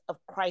times of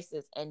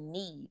crisis and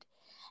need.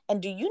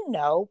 And do you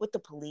know what the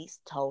police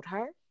told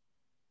her?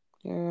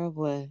 Girl,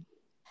 what?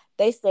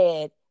 They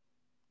said,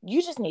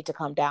 you just need to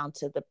come down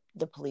to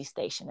the police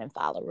station and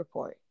file a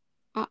report.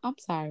 I'm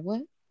sorry,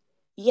 what?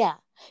 Yeah.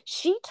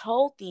 She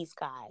told these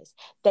guys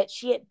that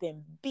she had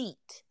been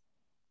beat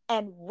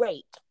and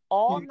raped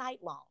all Mm. night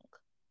long.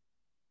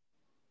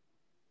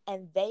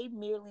 And they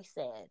merely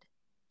said,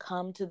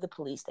 come to the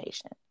police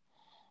station.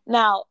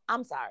 Now,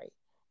 I'm sorry.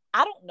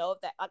 I don't know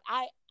if that, like,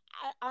 I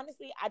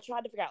honestly, I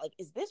tried to figure out, like,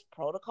 is this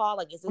protocol?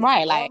 Like, is this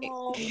Right, like,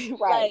 normal?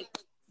 right. Like,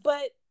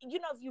 but,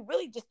 if you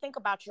really just think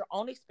about your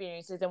own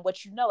experiences and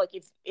what you know, like,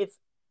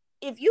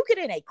 if you get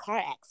in a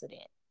car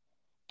accident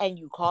and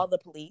you call the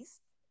police,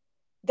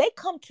 they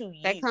come to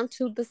They you. come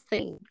to the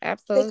scene. They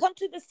Absolutely. come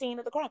to the scene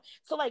of the crime.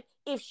 So, like,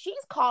 if she's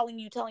calling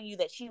you, telling you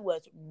that she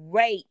was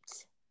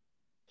raped,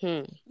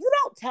 Hmm. you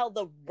don't tell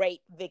the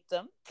rape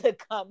victim to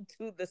come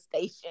to the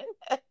station.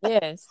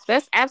 Yes,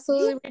 that's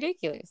absolutely you,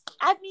 ridiculous.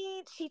 I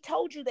mean, she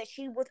told you that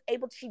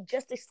she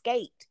just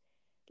escaped.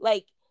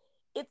 Like,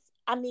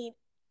 I mean,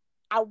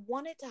 I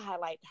wanted to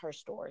highlight her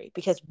story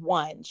because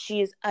one, she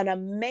is an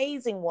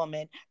amazing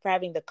woman for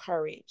having the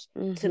courage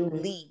to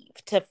Mm-hmm. leave,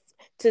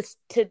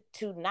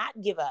 to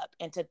not give up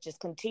and to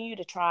just continue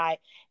to try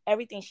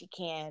everything she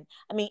can.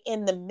 I mean,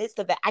 in the midst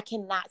of that, I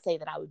cannot say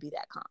that I would be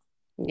that calm,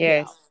 you know.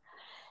 Yes.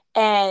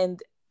 And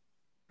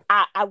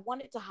I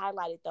wanted to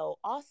highlight it though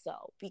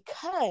also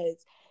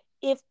because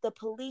if the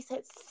police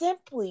had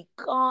simply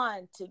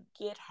gone to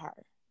get her,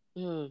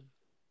 Mm.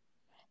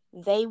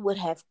 they would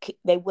have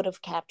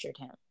captured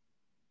him.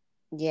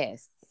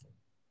 Yes.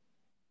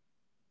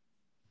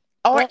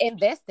 Or But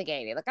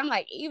investigated. Like, I'm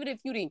like, even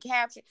if you didn't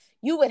capture,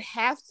 you would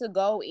have to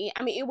go in.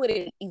 I mean, it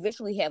would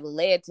eventually have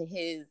led to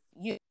his,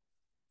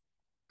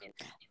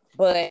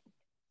 but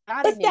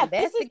I but didn't Steph,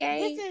 this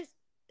investigate. is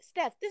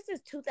Steph, this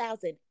is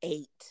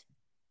 2008.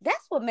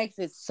 That's what makes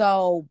it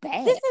so This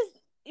bad.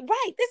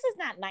 Right, this is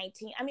not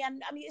 19. I mean,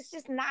 it's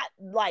just not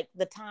like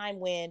the time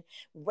when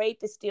rape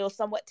is still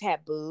somewhat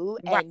taboo,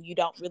 Right. and you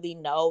don't really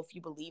know if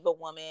you believe a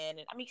woman.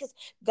 And I mean, because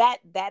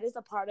that is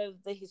a part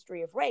of the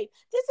history of rape.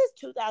 This is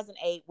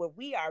 2008, where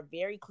we are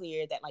very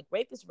clear that like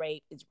rape is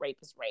rape is rape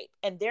is rape,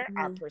 and there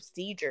are Mhm.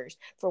 procedures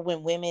for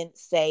when women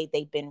say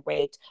they've been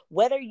raped,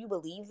 whether you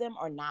believe them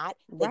or not.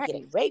 They get a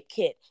Right. rape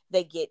kit.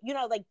 They get,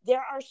 like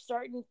there are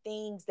certain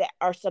things that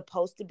are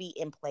supposed to be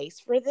in place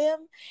for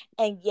them,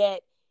 and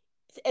yet,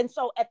 and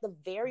so at the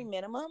very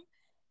minimum,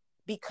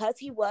 because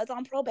he was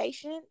on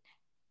probation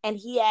and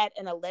he had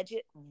an alleged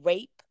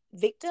rape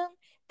victim,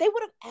 they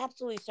would have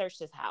absolutely searched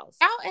his house.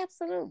 Oh,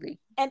 absolutely.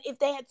 And if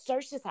they had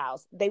searched his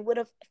house, they would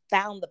have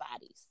found the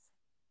bodies.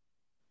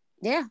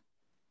 Yeah.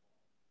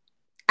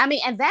 I mean,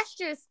 and that's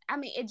just, I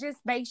mean, it just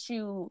makes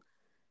you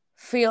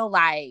feel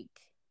like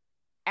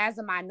as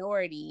a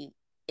minority,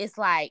 it's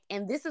like,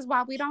 and this is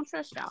why we don't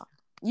trust y'all.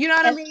 You know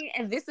what I And mean?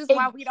 And this is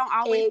why it, we don't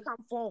always it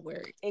come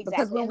forward. Because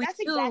exactly, when and we that's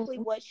do, exactly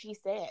what she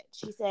said.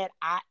 She said,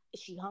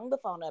 she hung the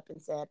phone up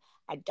and said,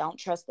 I don't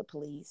trust the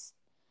police.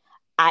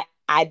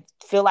 I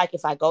feel like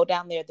if I go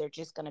down there, they're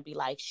just going to be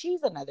like,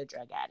 she's another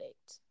drug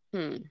addict.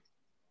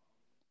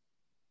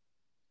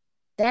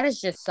 that's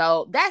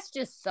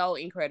just so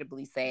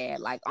incredibly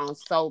sad, like on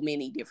so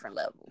many different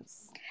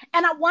levels.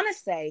 And I want to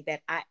say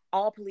that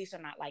all police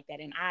are not like that.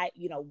 And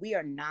we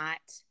are not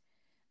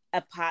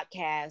a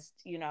podcast,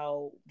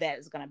 that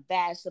is going to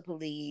bash the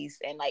police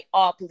and like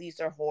all police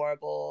are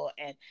horrible.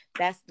 And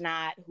that's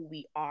not who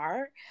we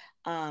are.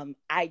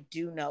 I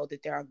do know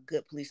that there are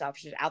good police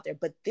officers out there,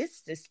 but this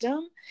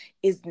system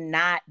is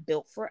not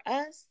built for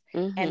us.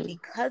 And Mm-hmm.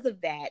 because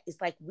of that,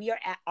 it's like we are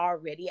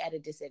already at a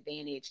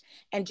disadvantage.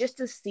 And just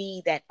to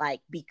see that, like,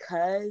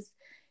 because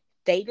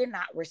they did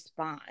not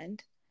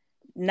respond,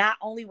 not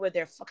only were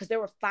there, because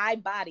there were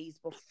 5 bodies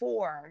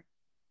before,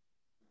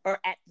 or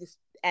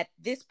at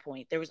this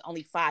point there was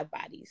only 5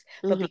 bodies,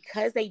 but Mm-hmm.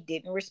 because they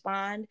didn't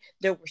respond,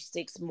 there were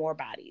 6 more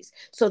bodies,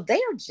 so they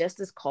are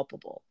just as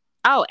culpable.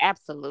 Oh,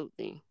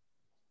 absolutely.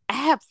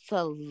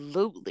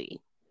 Absolutely.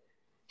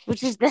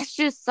 Which is that's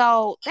just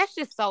so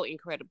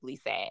incredibly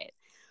sad.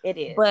 It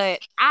is.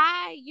 But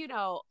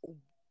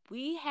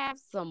we have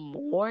some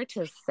more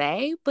to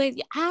say, but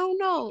I don't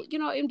know.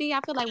 MD,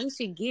 I feel like we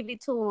should give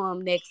it to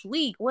him next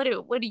week. What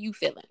are you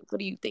feeling? What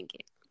are you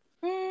thinking?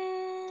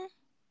 Mm,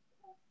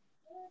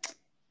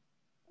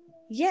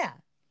 yeah,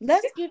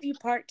 let's give you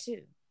part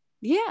 2.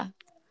 Yeah.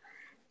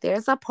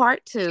 There's a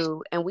part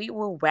 2, and we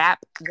will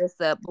wrap this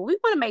up. But we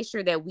want to make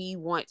sure that we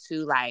want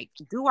to like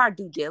do our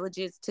due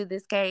diligence to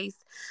this case,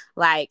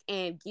 like,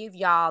 and give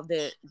y'all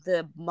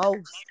the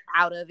most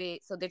out of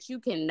it, so that you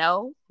can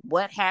know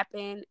what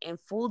happened in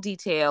full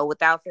detail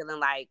without feeling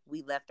like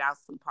we left out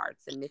some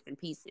parts and missing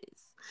pieces.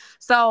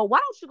 So why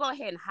don't you go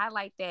ahead and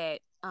highlight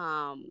that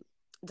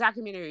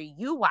documentary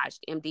you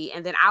watched, MD,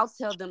 and then I'll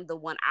tell them the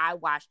one I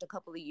watched a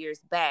couple of years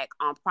back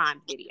on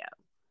Prime Video.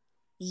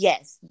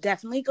 Yes,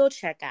 definitely go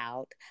check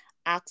out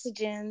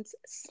Oxygen's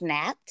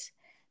Snapped,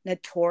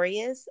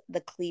 Notorious,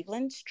 the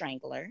Cleveland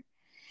Strangler.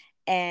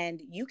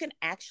 And you can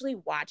actually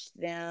watch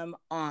them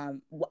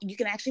you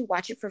can actually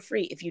watch it for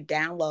free if you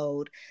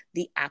download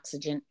the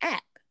Oxygen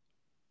app.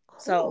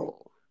 So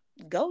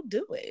Cool. go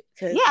do it,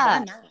 because why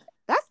Yeah, not?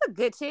 that's a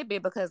good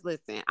tidbit because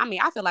listen, I mean,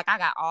 I feel like I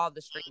got all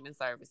the streaming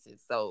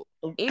services, so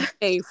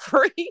anything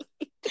free.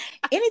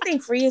 Anything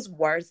free is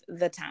worth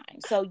the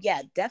time. So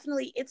yeah,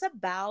 definitely, it's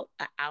about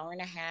an hour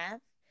and a half,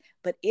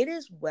 but it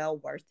is well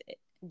worth it.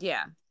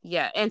 Yeah,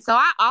 yeah. And so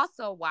I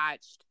also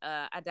watched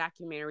a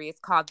documentary. It's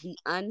called The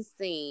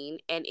Unseen,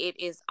 and it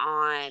is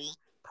on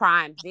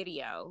Prime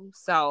Video.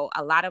 So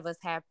a lot of us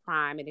have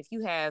Prime, and if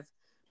you have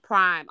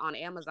Prime on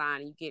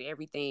Amazon and you get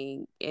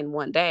everything in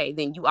one day,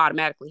 then you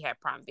automatically have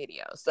Prime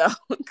Video. So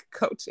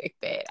go check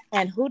that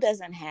And who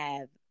doesn't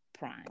have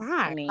Prime?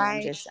 I out. mean, I'm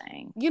Like, just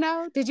saying.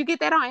 did you get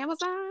that on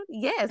Amazon?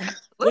 Yes, Yes,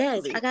 I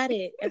absolutely. got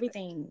it.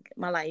 Everything,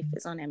 my life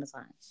is on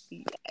Amazon.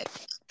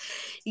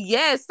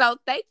 Yes. So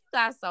thank you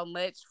guys so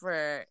much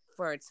for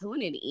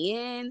tuning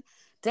in.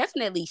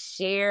 Definitely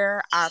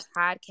share our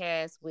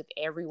podcast with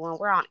everyone.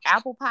 We're on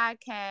Apple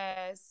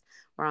Podcasts,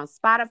 we're on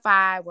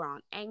Spotify, we're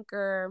on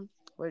Anchor.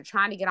 We're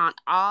trying to get on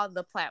all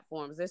the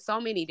platforms. There's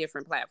so many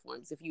different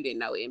platforms. If you didn't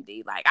know,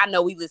 MD, like, I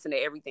know we listen to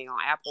everything on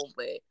Apple,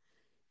 but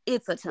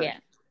it's a ton. Yeah.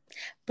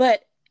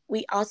 But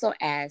we also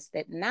ask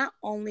that not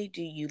only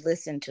do you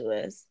listen to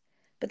us,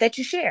 but that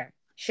you share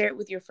it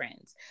with your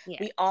friends. Yeah.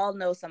 We all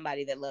know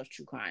somebody that loves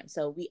true crime.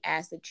 So we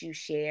ask that you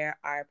share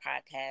our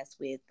podcast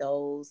with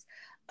those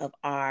of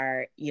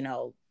our,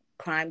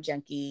 crime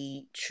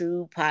junkie,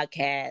 true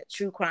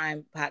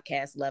crime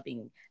podcast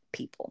loving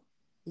people.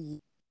 Yes.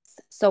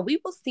 So we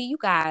will see you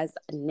guys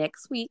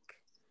next week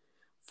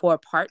for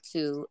part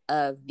 2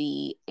 of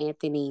the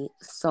Anthony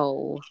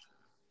Sowell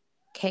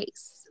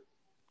case.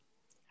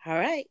 All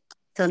right.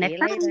 Till See next you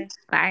time. later.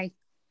 Bye.